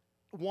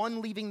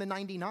one leaving the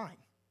 99.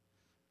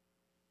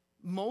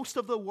 Most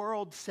of the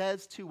world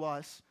says to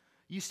us,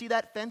 you see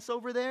that fence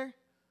over there?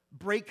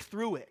 Break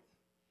through it,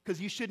 because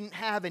you shouldn't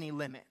have any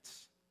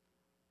limits.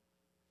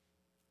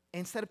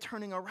 Instead of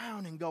turning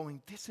around and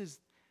going, this is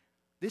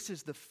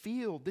the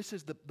field, this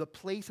is the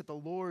place that the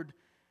Lord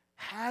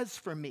has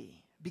for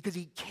me, because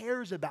he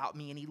cares about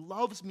me and he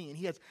loves me and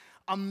he has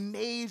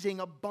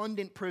amazing,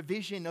 abundant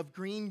provision of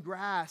green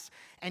grass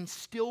and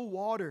still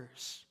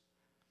waters,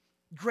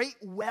 great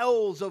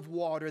wells of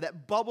water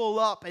that bubble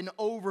up and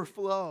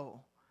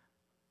overflow.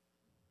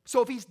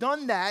 So if he's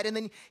done that, and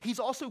then he's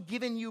also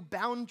given you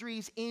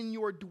boundaries in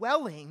your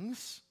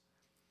dwellings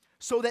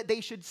so that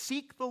they should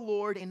seek the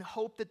Lord in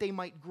hope that they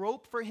might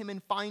grope for him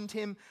and find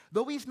him,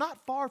 though he's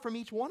not far from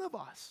each one of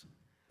us.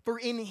 For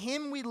in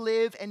him we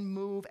live and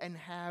move and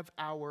have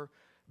our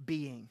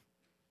being.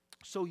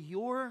 So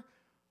your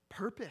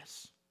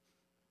purpose,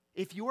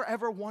 if you're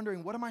ever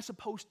wondering, what am I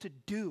supposed to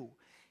do?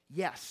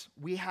 Yes,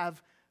 we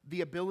have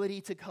the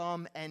ability to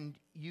come and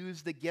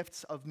use the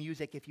gifts of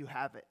music if you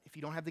have it. If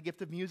you don't have the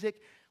gift of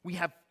music, we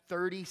have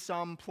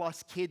 30-some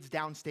plus kids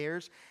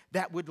downstairs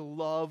that would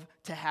love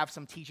to have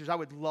some teachers. I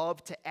would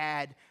love to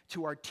add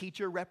to our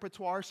teacher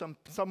repertoire some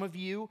of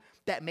you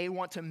that may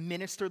want to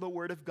minister the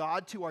word of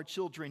God to our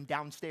children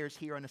downstairs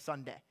here on a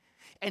Sunday.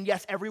 And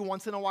yes, every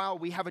once in a while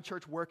we have a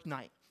church work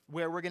night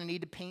where we're going to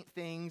need to paint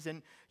things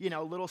and,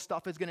 little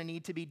stuff is going to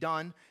need to be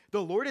done.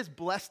 The Lord has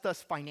blessed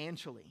us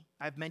financially.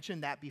 I've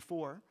mentioned that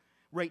before.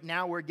 Right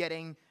now, we're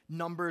getting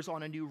numbers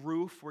on a new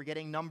roof. We're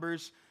getting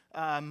numbers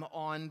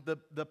on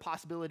the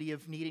possibility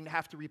of needing to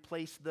have to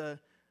replace the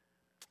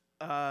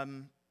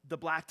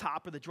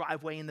blacktop or the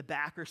driveway in the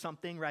back or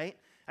something, right?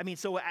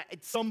 So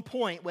at some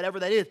point,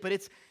 whatever that is, but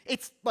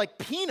it's like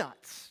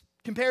peanuts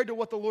compared to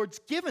what the Lord's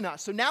given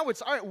us. So now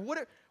it's, all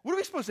right, What are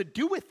we supposed to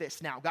do with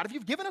this now, God? If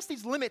you've given us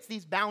these limits,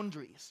 these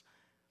boundaries,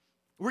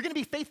 we're going to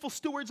be faithful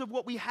stewards of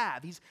what we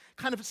have. He's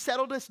kind of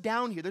settled us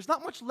down here. There's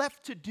not much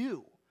left to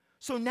do.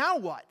 So now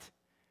what?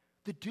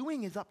 The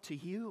doing is up to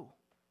you.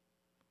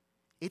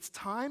 It's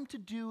time to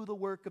do the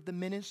work of the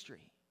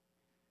ministry.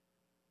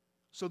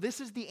 So this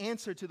is the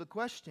answer to the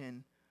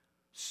question,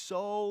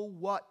 so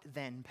what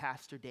then,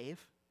 Pastor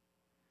Dave?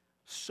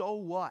 So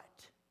what?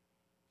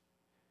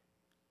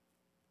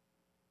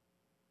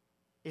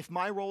 If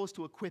my role is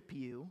to equip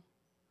you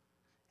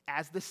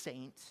as the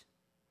saint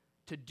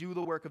to do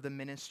the work of the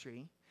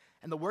ministry,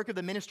 and the work of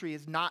the ministry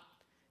is not,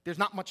 there's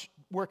not much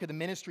work of the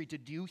ministry to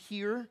do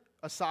here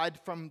aside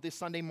from this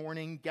Sunday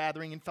morning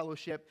gathering and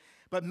fellowship,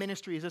 but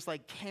ministry is just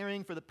like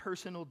caring for the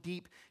personal,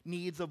 deep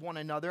needs of one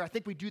another. I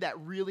think we do that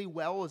really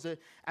well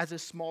as a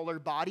smaller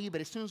body,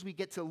 but as soon as we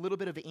get to a little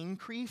bit of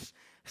increase,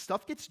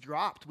 stuff gets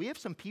dropped. We have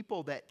some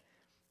people that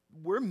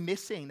we're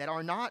missing, that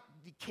are not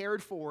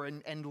cared for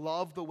and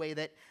loved the way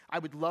that I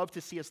would love to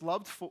see us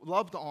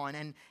loved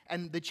on.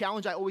 And the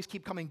challenge I always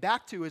keep coming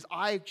back to is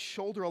I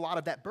shoulder a lot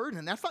of that burden.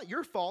 And that's not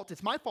your fault.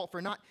 It's my fault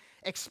for not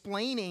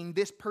explaining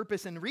this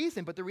purpose and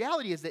reason. But the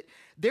reality is that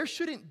there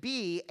shouldn't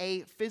be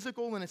a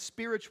physical and a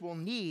spiritual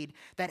need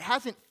that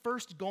hasn't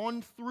first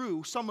gone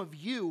through some of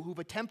you who've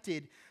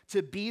attempted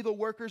to be the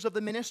workers of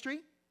the ministry.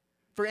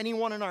 For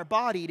anyone in our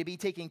body to be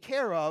taken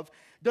care of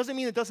doesn't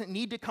mean it doesn't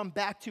need to come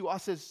back to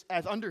us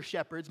as under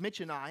shepherds,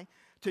 Mitch and I,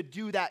 to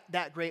do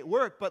that great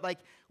work. But like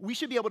we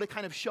should be able to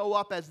kind of show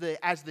up as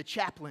the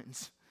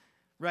chaplains,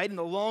 right? In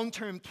the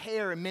long-term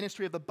care and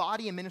ministry of the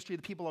body and ministry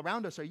of the people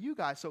around us are you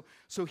guys.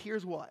 So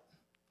here's what.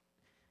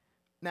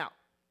 Now,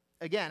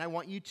 again, I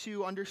want you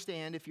to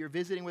understand, if you're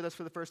visiting with us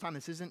for the first time,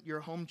 this isn't your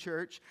home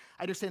church.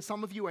 I understand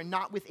some of you are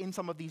not within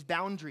some of these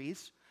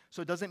boundaries,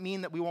 so it doesn't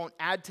mean that we won't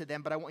add to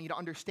them, but I want you to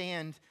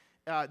understand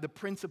the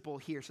principle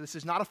here. So this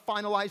is not a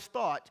finalized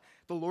thought.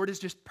 The Lord is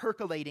just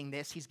percolating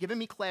this. He's given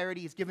me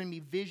clarity. He's given me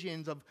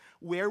visions of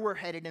where we're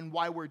headed and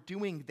why we're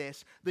doing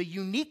this. The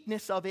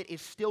uniqueness of it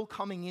is still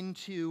coming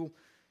into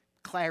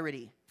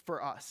clarity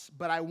for us.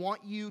 But I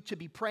want you to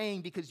be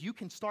praying because you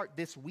can start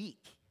this week.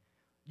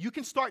 You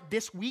can start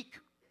this week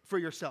for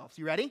yourselves.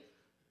 You ready?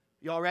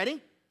 Y'all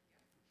ready?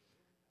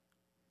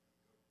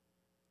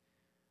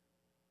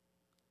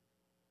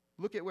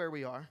 Look at where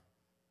we are.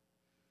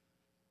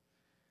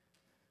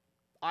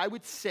 I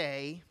would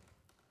say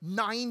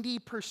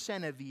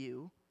 90% of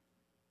you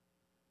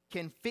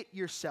can fit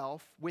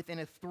yourself within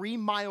a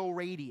 3-mile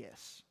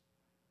radius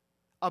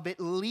of at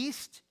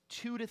least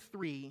 2 to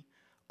 3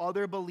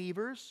 other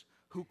believers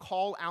who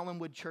call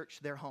Allenwood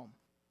Church their home.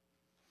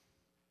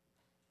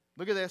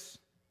 Look at this.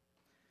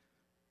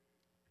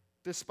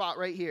 This spot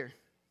right here.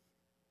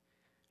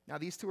 Now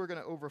these two are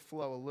going to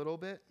overflow a little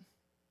bit.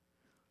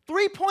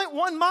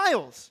 3.1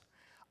 miles.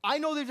 I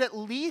know there's at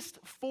least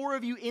 4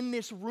 of you in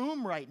this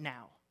room right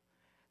now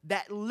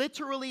that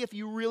literally, if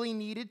you really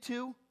needed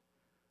to,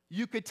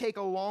 you could take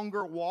a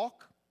longer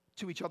walk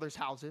to each other's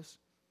houses.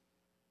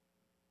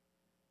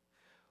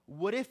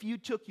 What if you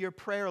took your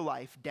prayer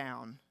life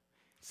down,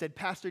 said,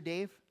 Pastor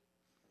Dave,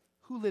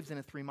 who lives in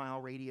a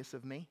 3-mile radius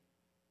of me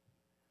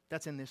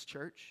that's in this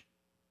church?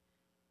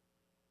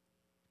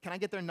 Can I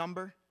get their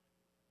number?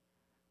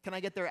 Can I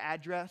get their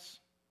address?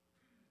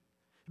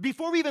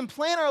 Before we even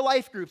plan our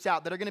life groups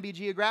out that are going to be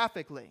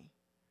geographically,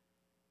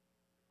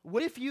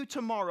 what if you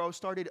tomorrow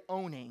started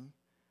owning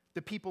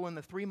the people in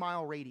the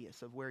 3-mile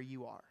radius of where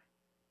you are?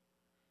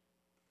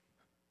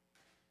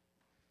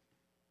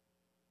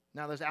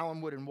 Now there's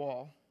Allenwood and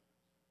Wall.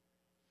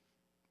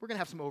 We're going to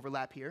have some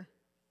overlap here.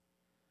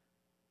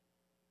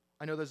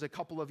 I know there's a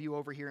couple of you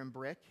over here in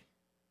Brick,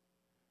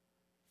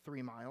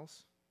 3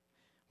 miles.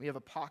 We have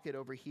a pocket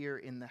over here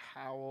in the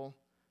Howell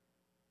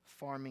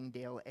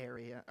Farmingdale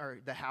area, or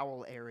the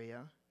Howell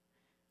area.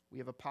 We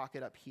have a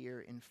pocket up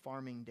here in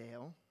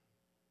Farmingdale,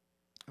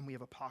 and we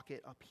have a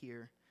pocket up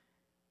here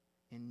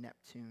in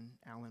Neptune,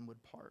 Allenwood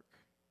Park.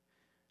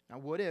 Now,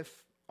 what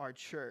if our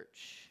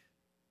church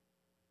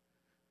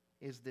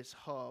is this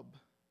hub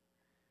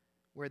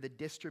where the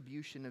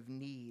distribution of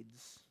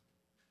needs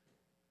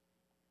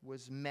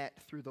was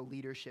met through the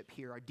leadership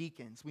here, our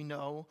deacons? We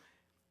know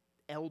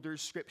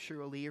elders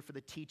scripturally are for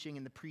the teaching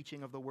and the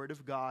preaching of the Word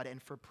of God and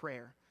for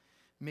prayer.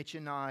 Mitch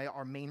and I,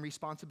 our main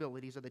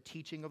responsibilities are the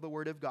teaching of the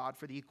Word of God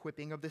for the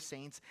equipping of the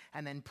saints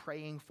and then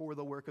praying for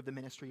the work of the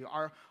ministry.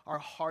 Our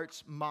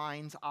hearts,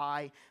 minds,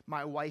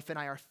 my wife and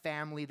I, our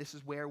family, this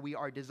is where we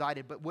are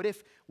decided. But what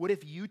if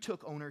you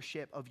took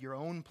ownership of your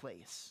own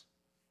place?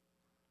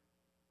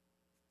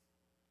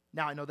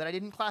 Now, I know that I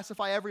didn't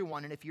classify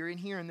everyone, and if you're in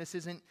here and this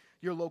isn't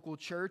your local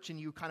church and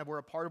you kind of were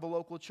a part of a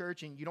local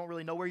church and you don't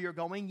really know where you're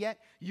going yet,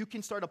 you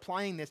can start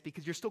applying this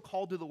because you're still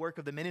called to the work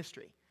of the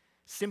ministry.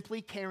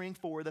 Simply caring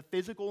for the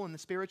physical and the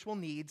spiritual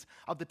needs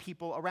of the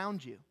people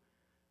around you.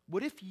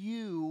 What if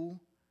you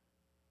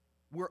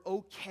were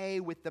okay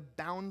with the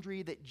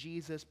boundary that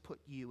Jesus put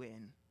you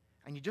in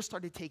and you just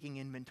started taking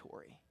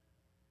inventory?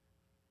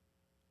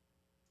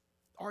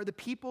 Are the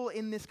people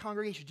in this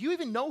congregation, do you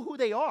even know who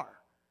they are?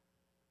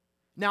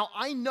 Now,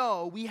 I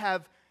know we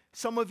have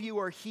Some of you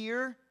are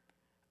here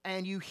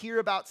and you hear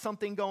about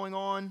something going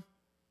on.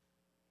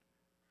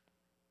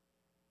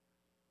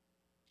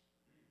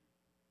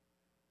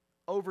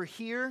 Over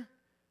here,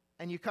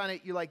 and you're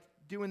like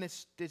doing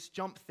this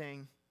jump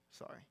thing.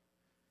 Sorry.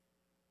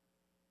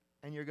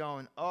 And you're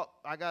going, oh,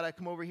 I got to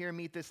come over here and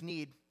meet this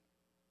need.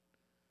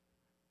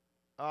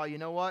 Oh, you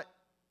know what?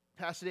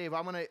 Pastor Dave, I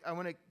want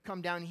to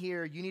come down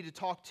here. You need to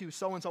talk to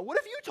so-and-so. What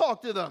if you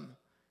talk to them?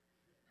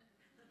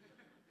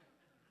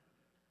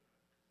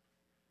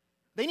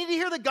 They need to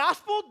hear the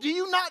gospel? Do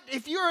you not?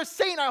 If you're a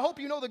saint, I hope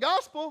you know the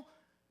gospel.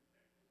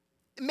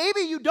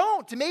 Maybe you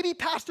don't. Maybe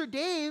Pastor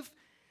Dave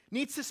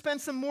needs to spend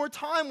some more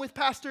time with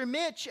Pastor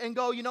Mitch and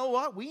go, you know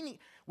what? We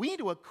need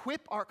to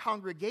equip our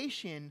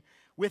congregation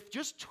with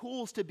just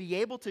tools to be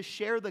able to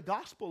share the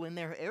gospel in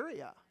their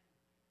area.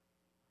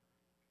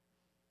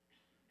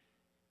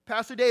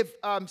 Pastor Dave,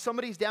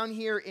 somebody's down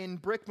here in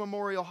Brick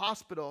Memorial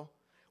Hospital.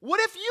 What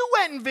if you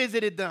went and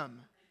visited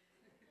them?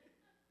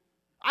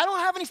 I don't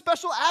have any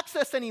special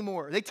access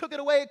anymore. They took it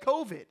away at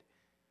COVID.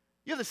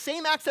 You have the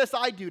same access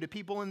I do to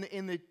people in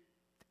the,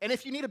 and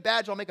if you need a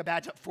badge, I'll make a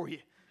badge up for you.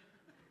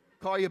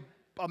 Call you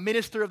a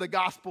minister of the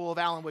gospel of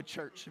Allenwood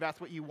Church, if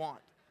that's what you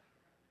want.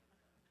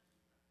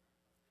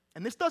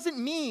 And this doesn't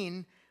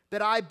mean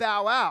that I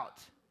bow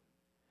out.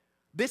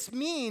 This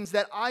means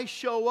that I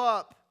show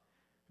up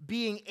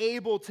being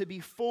able to be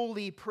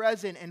fully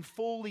present and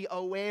fully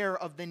aware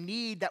of the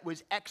need that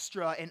was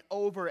extra and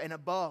over and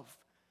above.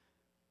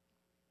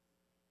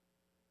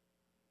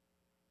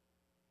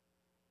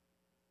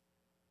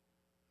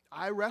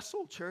 I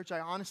wrestle, church, I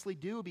honestly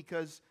do,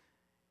 because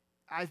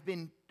I've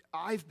been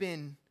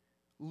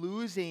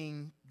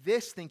losing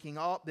this, thinking,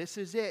 oh, this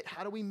is it.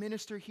 How do we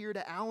minister here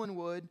to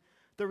Allenwood?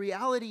 The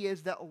reality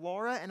is that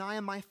Laura and I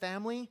and my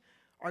family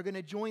are going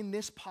to join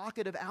this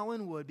pocket of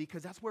Allenwood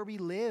because that's where we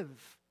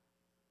live.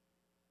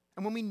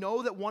 And when we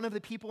know that one of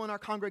the people in our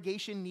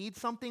congregation needs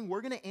something,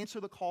 we're going to answer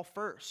the call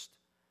first.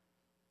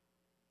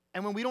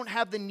 And when we don't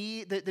have the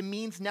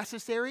means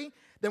necessary,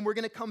 then we're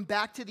going to come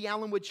back to the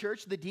Allenwood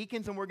Church, the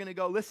deacons, and we're going to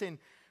go, listen,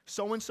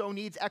 so-and-so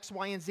needs X,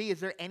 Y, and Z. Is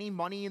there any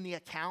money in the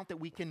account that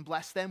we can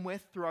bless them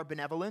with through our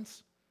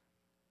benevolence?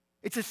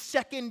 It's a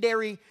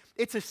secondary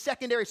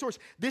source.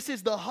 This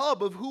is the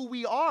hub of who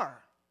we are.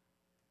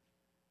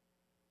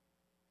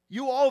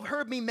 You all have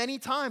heard me many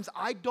times.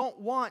 I don't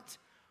want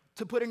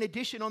to put an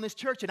addition on this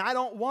church, and I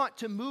don't want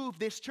to move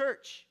this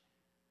church.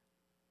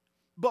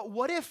 But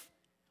what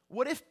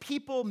if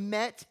people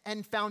met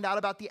and found out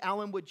about the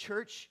Allenwood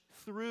Church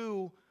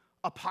through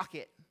a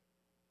pocket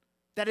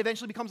that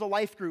eventually becomes a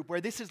life group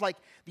where this is like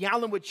the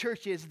Allenwood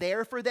Church is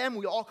there for them.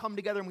 We all come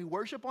together and we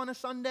worship on a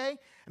Sunday.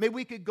 Maybe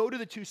we could go to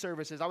the 2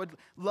 services. I would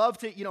love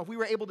to, if we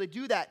were able to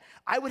do that.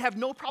 I would have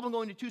no problem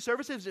going to 2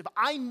 services if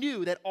I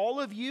knew that all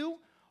of you,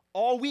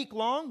 all week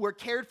long, were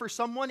cared for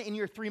someone in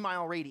your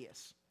 3-mile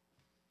radius.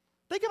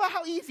 Think about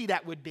how easy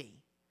that would be.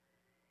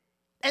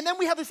 And then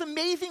we have this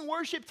amazing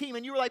worship team,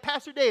 and you were like,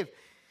 Pastor Dave,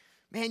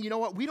 man, you know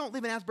what? We don't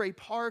live in Asbury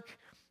Park.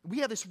 We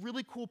have this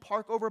really cool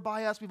park over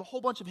by us. We have a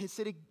whole bunch of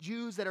Hasidic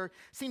Jews that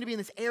seem to be in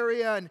this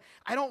area, and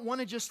I don't want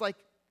to just like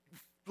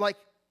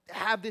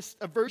have this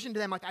aversion to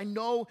them. Like, I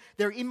know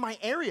they're in my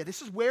area.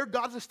 This is where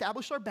God's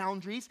established our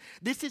boundaries.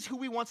 This is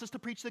who He wants us to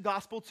preach the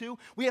gospel to.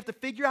 We have to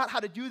figure out how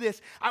to do this.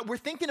 We're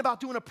thinking about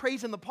doing a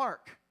praise in the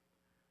park.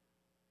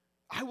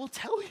 I will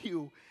tell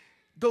you,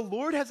 the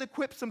Lord has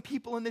equipped some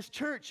people in this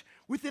church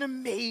with an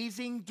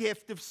amazing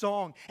gift of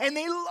song, and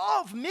they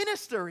love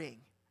ministering.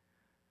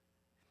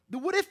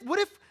 What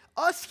if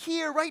us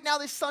here right now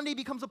this Sunday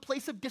becomes a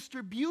place of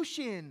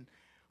distribution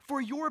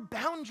for your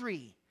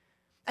boundary,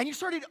 and you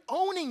started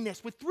owning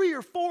this with 3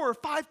 or 4 or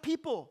 5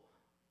 people,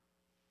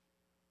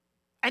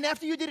 and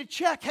after you did a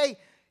check, hey,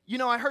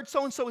 I heard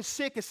so-and-so is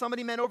sick. Is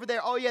somebody meant over there?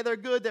 Oh, yeah, they're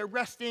good. They're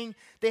resting.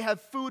 They have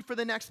food for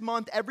the next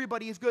month.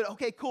 Everybody is good.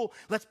 Okay, cool.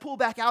 Let's pull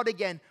back out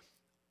again.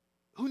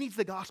 Who needs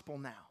the gospel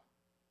now?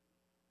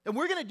 And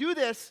we're going to do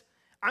this.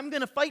 I'm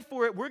going to fight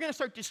for it. We're going to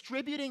start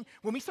distributing.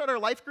 When we start our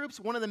life groups,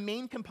 one of the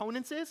main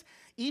components is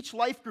each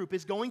life group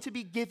is going to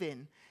be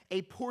given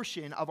a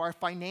portion of our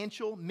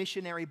financial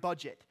missionary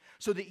budget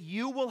so that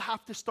you will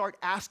have to start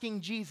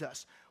asking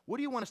Jesus, what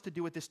do you want us to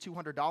do with this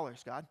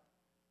 $200, God?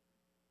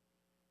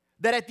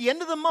 That at the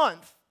end of the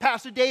month,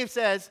 Pastor Dave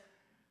says,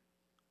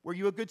 were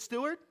you a good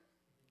steward?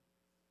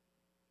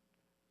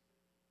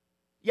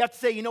 You have to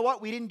say, you know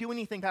what? We didn't do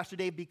anything, Pastor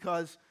Dave,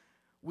 because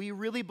we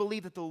really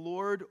believe that the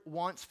Lord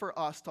wants for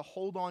us to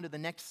hold on to the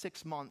next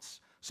 6 months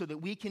so that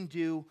we can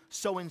do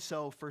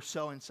so-and-so for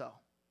so-and-so.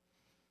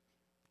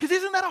 Because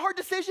isn't that a hard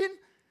decision?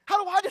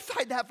 How do I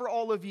decide that for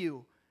all of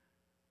you?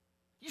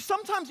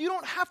 Sometimes you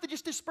don't have to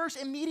just disperse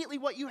immediately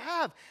what you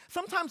have.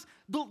 Sometimes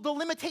the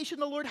limitation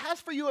the Lord has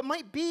for you, it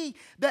might be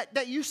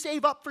that you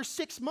save up for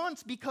 6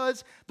 months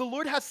because the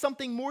Lord has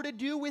something more to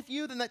do with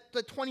you than the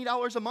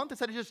 $20 a month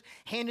instead of just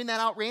handing that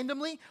out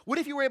randomly. What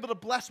if you were able to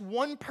bless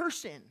one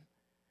person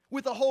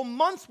with a whole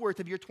month's worth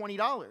of your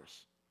 $20?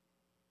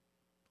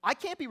 I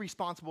can't be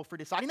responsible for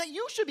deciding that.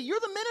 You should be.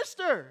 You're the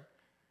minister.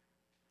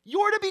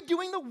 You're to be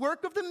doing the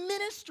work of the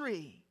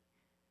ministry.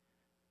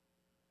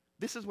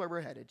 This is where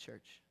we're headed,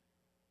 church.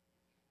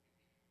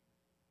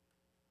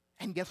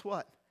 And guess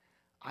what?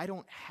 I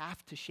don't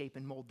have to shape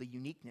and mold the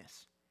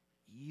uniqueness.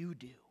 You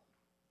do.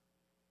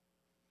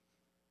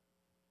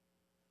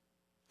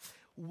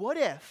 What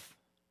if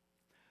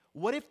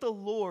the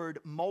Lord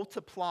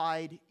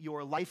multiplied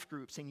your life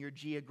groups in your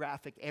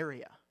geographic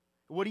area?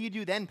 What do you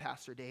do then,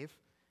 Pastor Dave?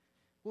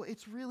 Well,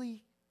 it's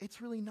really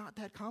not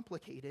that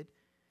complicated.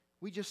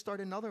 We just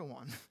start another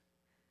one.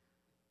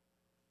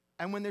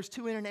 And when there's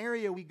two in an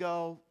area, we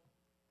go,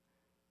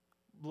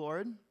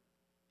 Lord,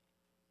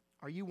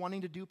 are you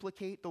wanting to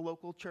duplicate the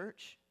local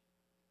church?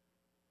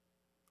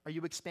 Are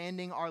you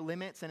expanding our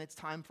limits and it's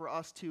time for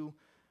us to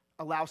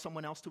allow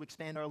someone else to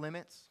expand our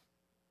limits?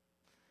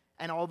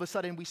 And all of a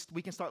sudden,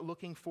 we can start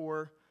looking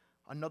for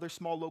another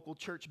small local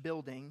church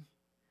building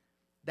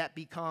that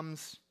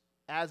becomes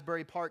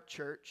Asbury Park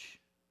Church.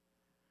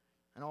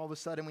 And all of a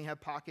sudden, we have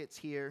pockets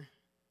here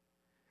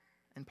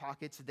and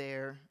pockets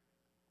there.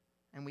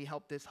 And we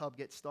help this hub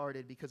get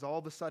started because all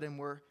of a sudden,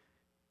 we're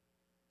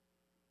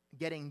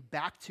getting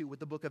back to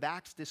what the book of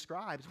Acts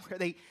describes, where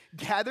they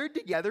gathered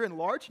together in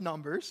large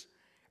numbers.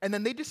 And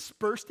then they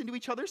dispersed into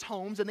each other's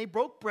homes and they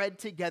broke bread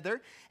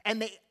together.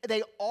 And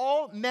they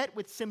all met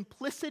with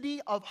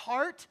simplicity of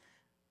heart.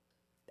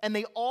 And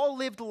they all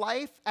lived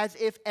life as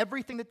if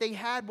everything that they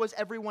had was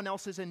everyone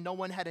else's and no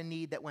one had a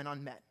need that went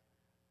unmet.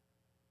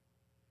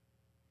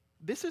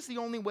 This is the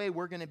only way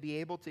we're going to be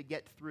able to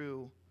get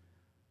through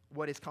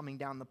what is coming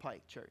down the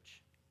pike,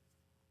 church.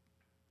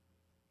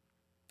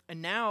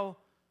 And now,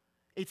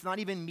 it's not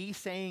even me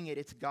saying it,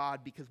 it's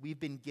God, because we've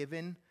been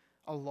given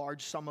a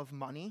large sum of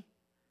money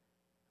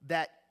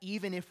that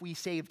even if we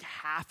saved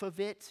half of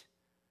it,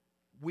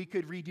 we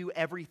could redo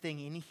everything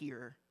in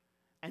here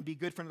and be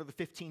good for another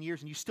 15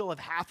 years, and you still have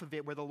half of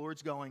it where the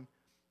Lord's going,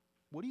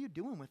 what are you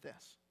doing with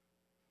this?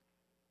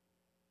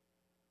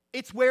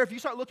 It's where if you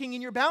start looking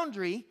in your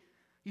boundary,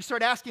 you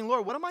start asking,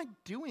 Lord, what am I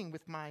doing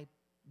with my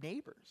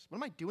neighbors? What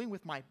am I doing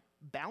with my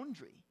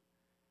boundary?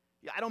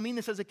 I don't mean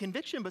this as a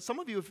conviction, but some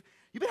of you've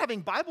been having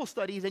Bible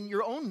studies and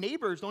your own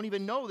neighbors don't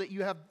even know that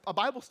you have a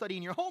Bible study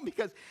in your home,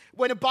 because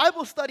when a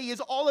Bible study is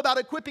all about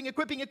equipping, and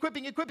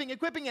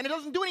it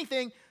doesn't do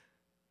anything,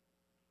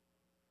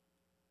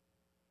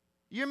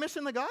 you're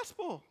missing the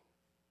gospel.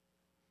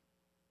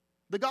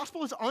 The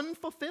gospel is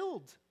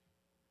unfulfilled.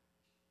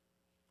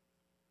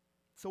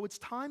 So it's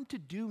time to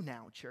do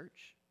now,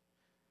 church.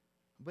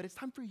 But it's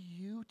time for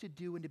you to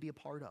do and to be a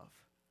part of.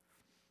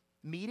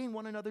 Meeting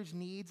one another's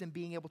needs and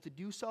being able to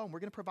do so, and we're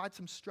going to provide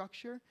some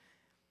structure.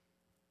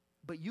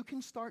 But you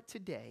can start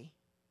today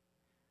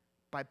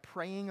by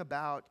praying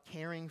about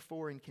caring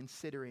for and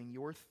considering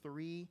your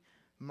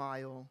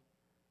 3-mile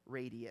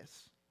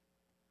radius.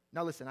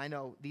 Now listen, I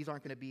know these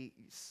aren't going to be,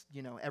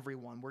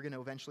 everyone. We're going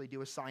to eventually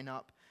do a sign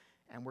up,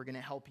 and we're going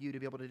to help you to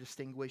be able to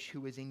distinguish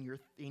who is in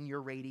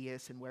your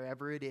radius and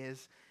wherever it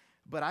is.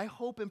 But I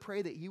hope and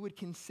pray that you would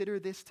consider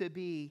this to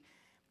be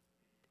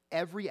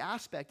every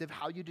aspect of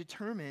how you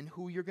determine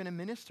who you're going to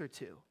minister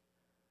to.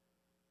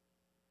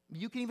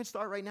 You can even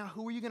start right now.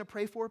 Who are you going to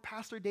pray for?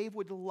 Pastor Dave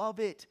would love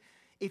it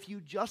if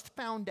you just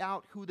found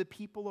out who the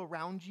people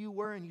around you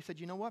were and you said,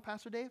 you know what,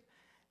 Pastor Dave?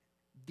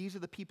 These are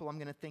the people I'm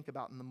going to think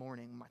about in the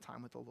morning, my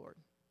time with the Lord.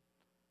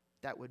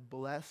 That would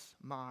bless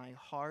my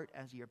heart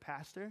as your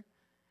pastor.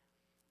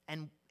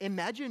 And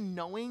imagine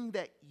knowing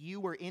that you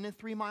were in a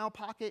 3-mile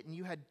pocket and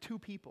you had 2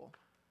 people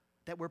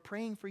that were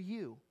praying for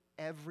you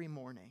every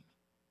morning.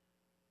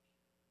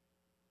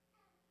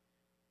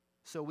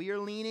 So we are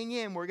leaning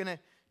in. We're going to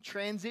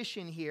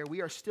transition here.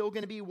 We are still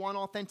going to be one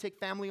authentic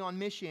family on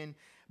mission,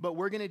 but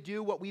we're going to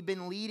do what we've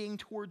been leading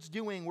towards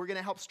doing. We're going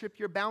to help strip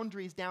your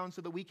boundaries down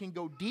so that we can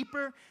go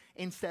deeper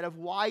instead of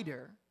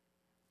wider.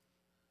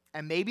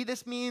 And maybe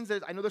this means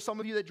that I know there's some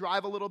of you that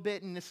drive a little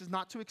bit, and this is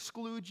not to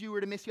exclude you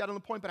or to miss you out on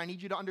the point, but I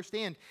need you to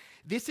understand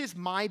this is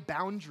my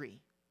boundary.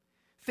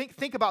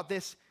 Think about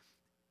this.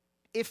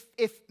 If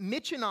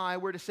Mitch and I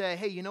were to say,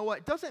 hey, you know what?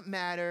 It doesn't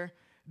matter.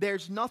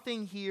 There's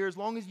nothing here as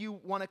long as you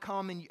want to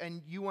come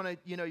and you want to,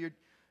 you're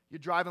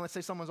driving. Let's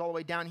say someone's all the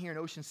way down here in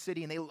Ocean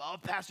City and they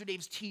love Pastor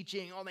Dave's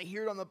teaching. Oh, they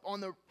hear it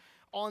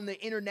on the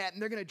internet,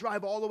 and they're going to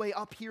drive all the way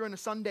up here on a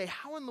Sunday.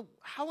 How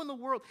in the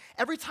world?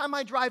 Every time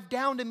I drive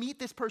down to meet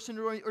this person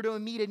or to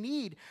meet a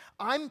need,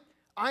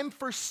 I'm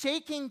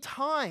forsaking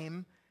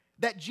time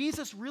that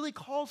Jesus really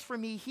calls for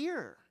me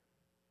here.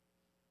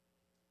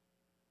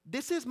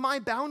 This is my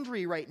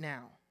boundary right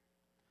now.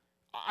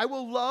 I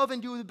will love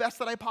and do the best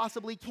that I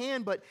possibly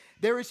can, but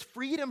there is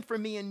freedom for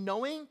me in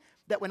knowing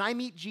that when I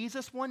meet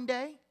Jesus one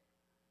day,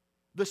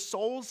 the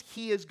souls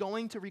he is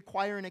going to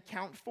require an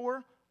account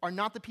for are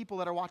not the people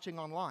that are watching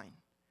online.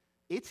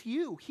 It's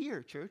you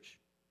here, church.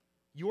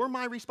 You're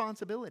my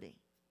responsibility.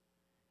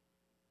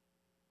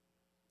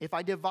 If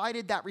I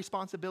divided that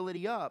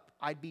responsibility up,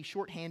 I'd be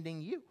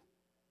shorthanding you.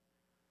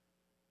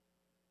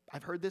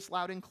 I've heard this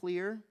loud and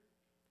clear.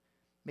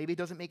 Maybe it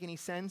doesn't make any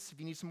sense. If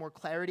you need some more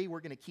clarity,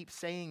 we're going to keep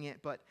saying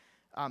it, but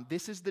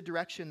this is the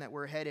direction that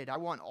we're headed. I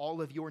want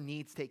all of your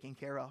needs taken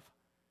care of.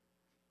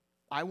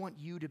 I want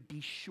you to be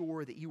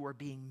sure that you are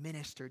being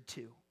ministered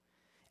to.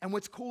 And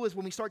what's cool is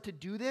when we start to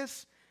do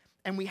this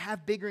and we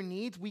have bigger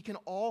needs, we can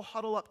all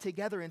huddle up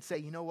together and say,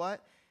 you know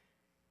what?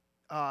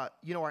 Our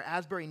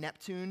Asbury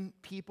Neptune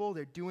people,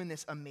 they're doing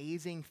this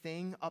amazing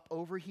thing up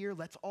over here.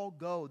 Let's all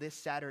go this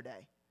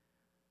Saturday.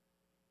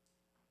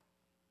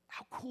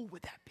 How cool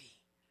would that be?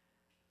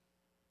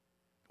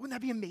 Wouldn't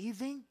that be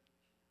amazing?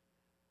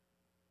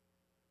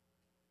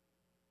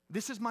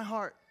 This is my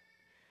heart.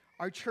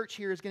 Our church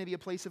here is going to be a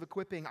place of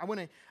equipping. I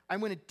want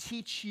to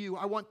teach you.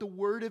 I want the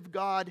Word of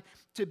God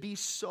to be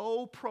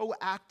so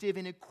proactive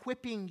in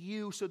equipping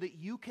you so that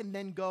you can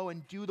then go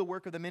and do the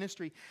work of the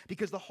ministry,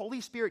 because the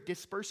Holy Spirit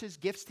disperses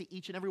gifts to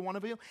each and every one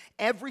of you.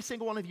 Every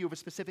single one of you have a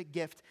specific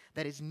gift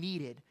that is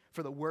needed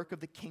for the work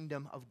of the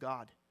kingdom of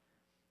God.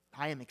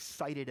 I am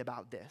excited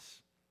about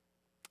this.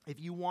 If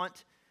you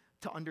want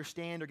to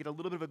understand or get a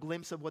little bit of a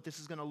glimpse of what this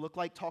is going to look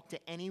like, talk to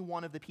any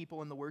one of the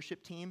people in the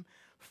worship team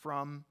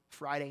from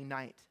Friday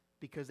night,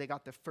 because they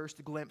got the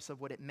first glimpse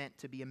of what it meant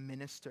to be a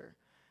minister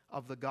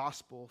of the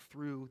gospel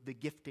through the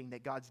gifting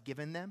that God's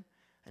given them,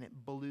 and it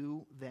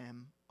blew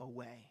them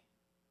away.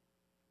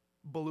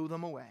 Blew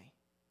them away.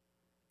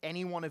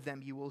 Any one of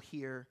them, you will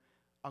hear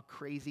a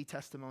crazy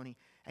testimony.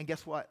 And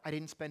guess what? I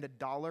didn't spend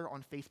 $1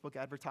 on Facebook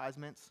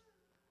advertisements.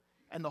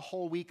 And the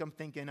whole week I'm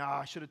thinking,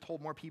 I should have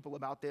told more people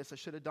about this. I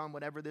should have done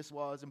whatever this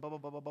was, and blah, blah,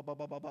 blah, blah, blah,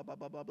 blah, blah, blah,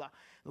 blah, blah, blah.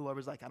 The Lord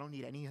was like, I don't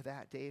need any of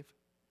that, Dave.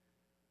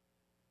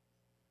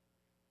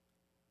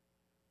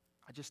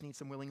 I just need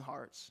some willing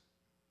hearts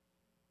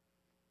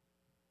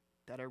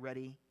that are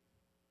ready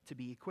to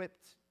be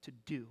equipped to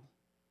do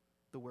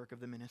the work of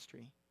the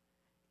ministry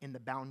in the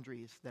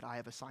boundaries that I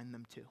have assigned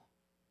them to.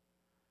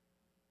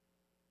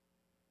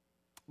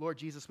 Lord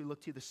Jesus, we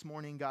look to you this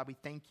morning. God, we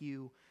thank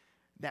you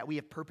that we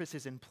have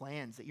purposes and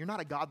plans, that you're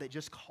not a God that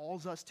just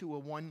calls us to a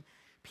one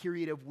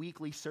period of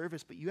weekly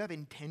service, but you have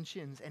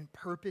intentions and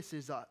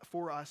purposes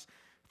for us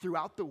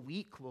throughout the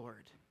week,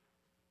 Lord.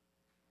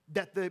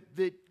 That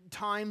the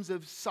times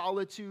of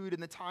solitude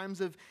and the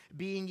times of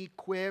being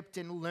equipped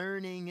and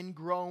learning and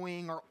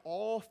growing are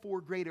all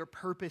for greater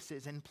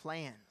purposes and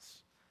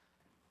plans.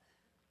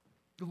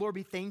 Lord,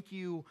 we thank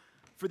you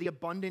for the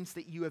abundance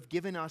that you have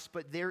given us,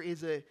 but there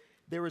is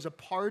a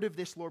part of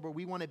this, Lord, where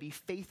we want to be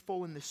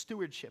faithful in the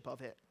stewardship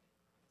of it.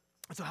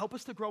 So help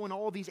us to grow in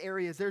all of these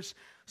areas. There's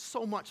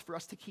so much for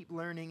us to keep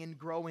learning and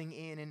growing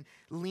in and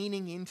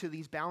leaning into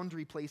these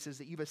boundary places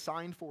that you've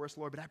assigned for us,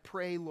 Lord. But I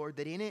pray, Lord,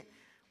 that in it,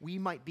 we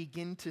might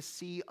begin to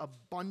see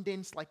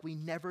abundance like we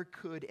never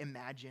could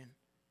imagine.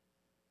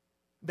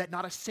 That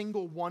not a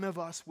single one of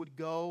us would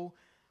go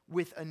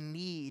with a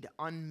need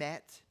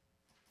unmet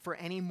for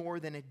any more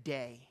than a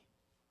day.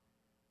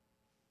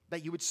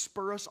 That you would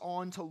spur us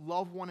on to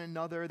love one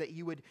another, that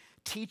you would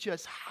teach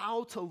us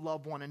how to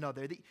love one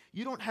another. That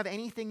you don't have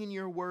anything in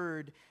your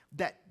word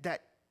that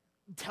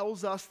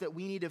tells us that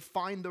we need to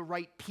find the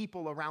right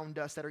people around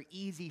us that are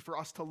easy for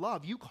us to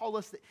love. You call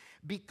us that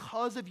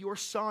because of your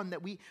Son,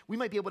 that we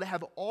might be able to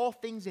have all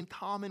things in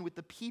common with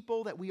the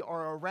people that we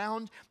are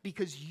around,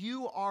 because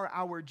you are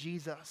our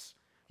Jesus.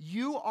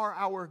 You are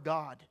our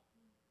God.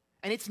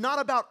 And it's not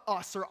about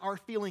us or our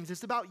feelings.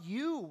 It's about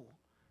you.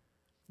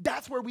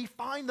 That's where we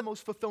find the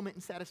most fulfillment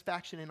and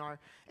satisfaction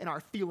in our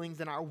feelings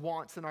and our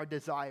wants and our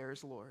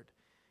desires, Lord.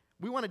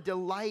 We want to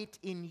delight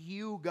in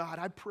you, God.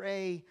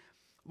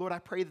 Lord, I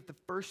pray that the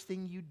first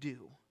thing you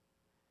do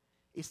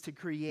is to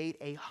create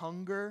a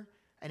hunger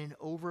and an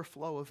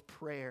overflow of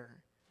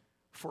prayer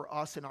for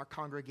us in our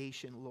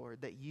congregation,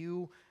 Lord. That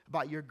you,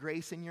 by your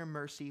grace and your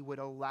mercy, would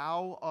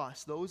allow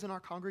us, those in our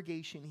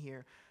congregation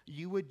here,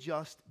 you would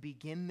just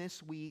begin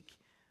this week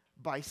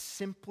by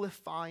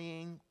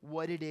simplifying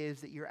what it is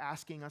that you're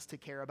asking us to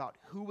care about,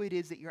 who it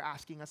is that you're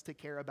asking us to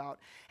care about,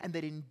 and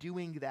that in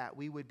doing that,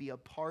 we would be a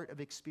part of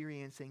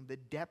experiencing the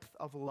depth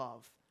of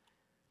love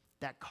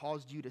that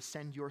caused you to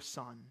send your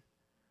Son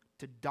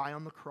to die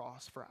on the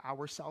cross for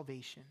our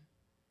salvation.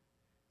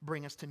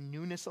 Bring us to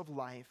newness of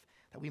life,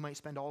 that we might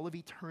spend all of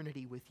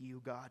eternity with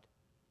you, God.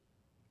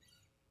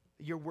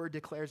 Your word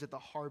declares that the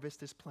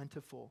harvest is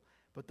plentiful,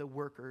 but the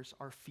workers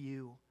are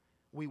few.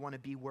 We want to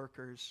be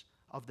workers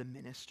of the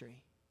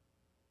ministry.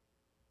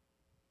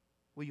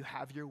 Will you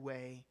have your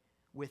way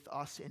with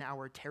us in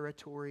our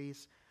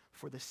territories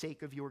for the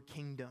sake of your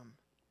kingdom?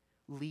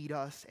 Lead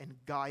us and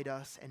guide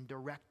us and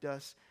direct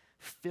us.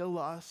 Fill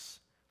us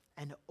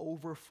and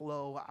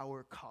overflow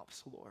our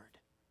cups, Lord.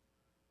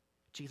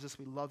 Jesus,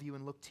 we love you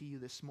and look to you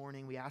this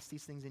morning. We ask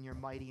these things in your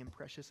mighty and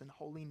precious and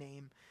holy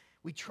name.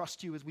 We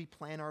trust you as we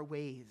plan our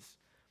ways,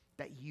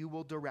 that you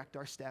will direct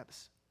our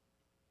steps.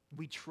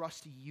 We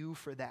trust you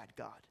for that,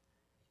 God.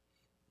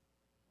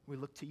 We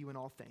look to you in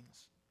all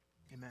things.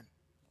 Amen.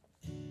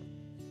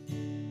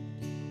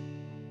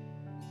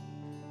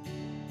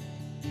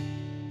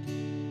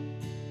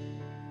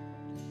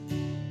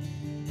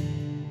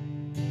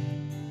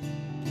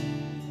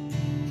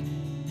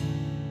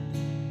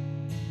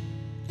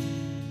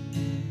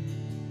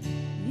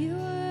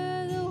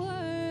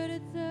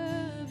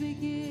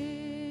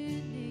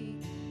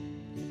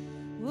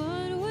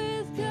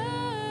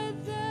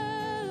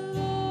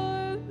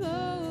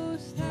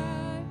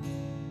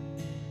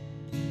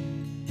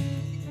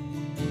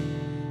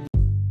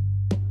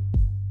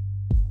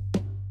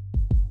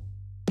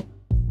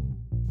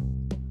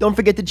 Don't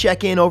forget to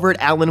check in over at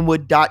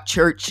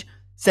allenwood.church.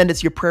 Send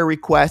us your prayer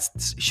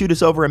requests. Shoot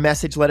us over a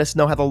message. Let us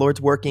know how the Lord's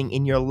working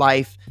in your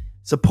life.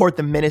 Support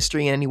the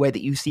ministry in any way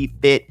that you see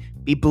fit.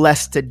 Be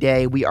blessed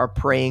today. We are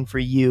praying for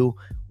you.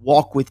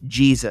 Walk with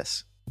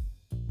Jesus.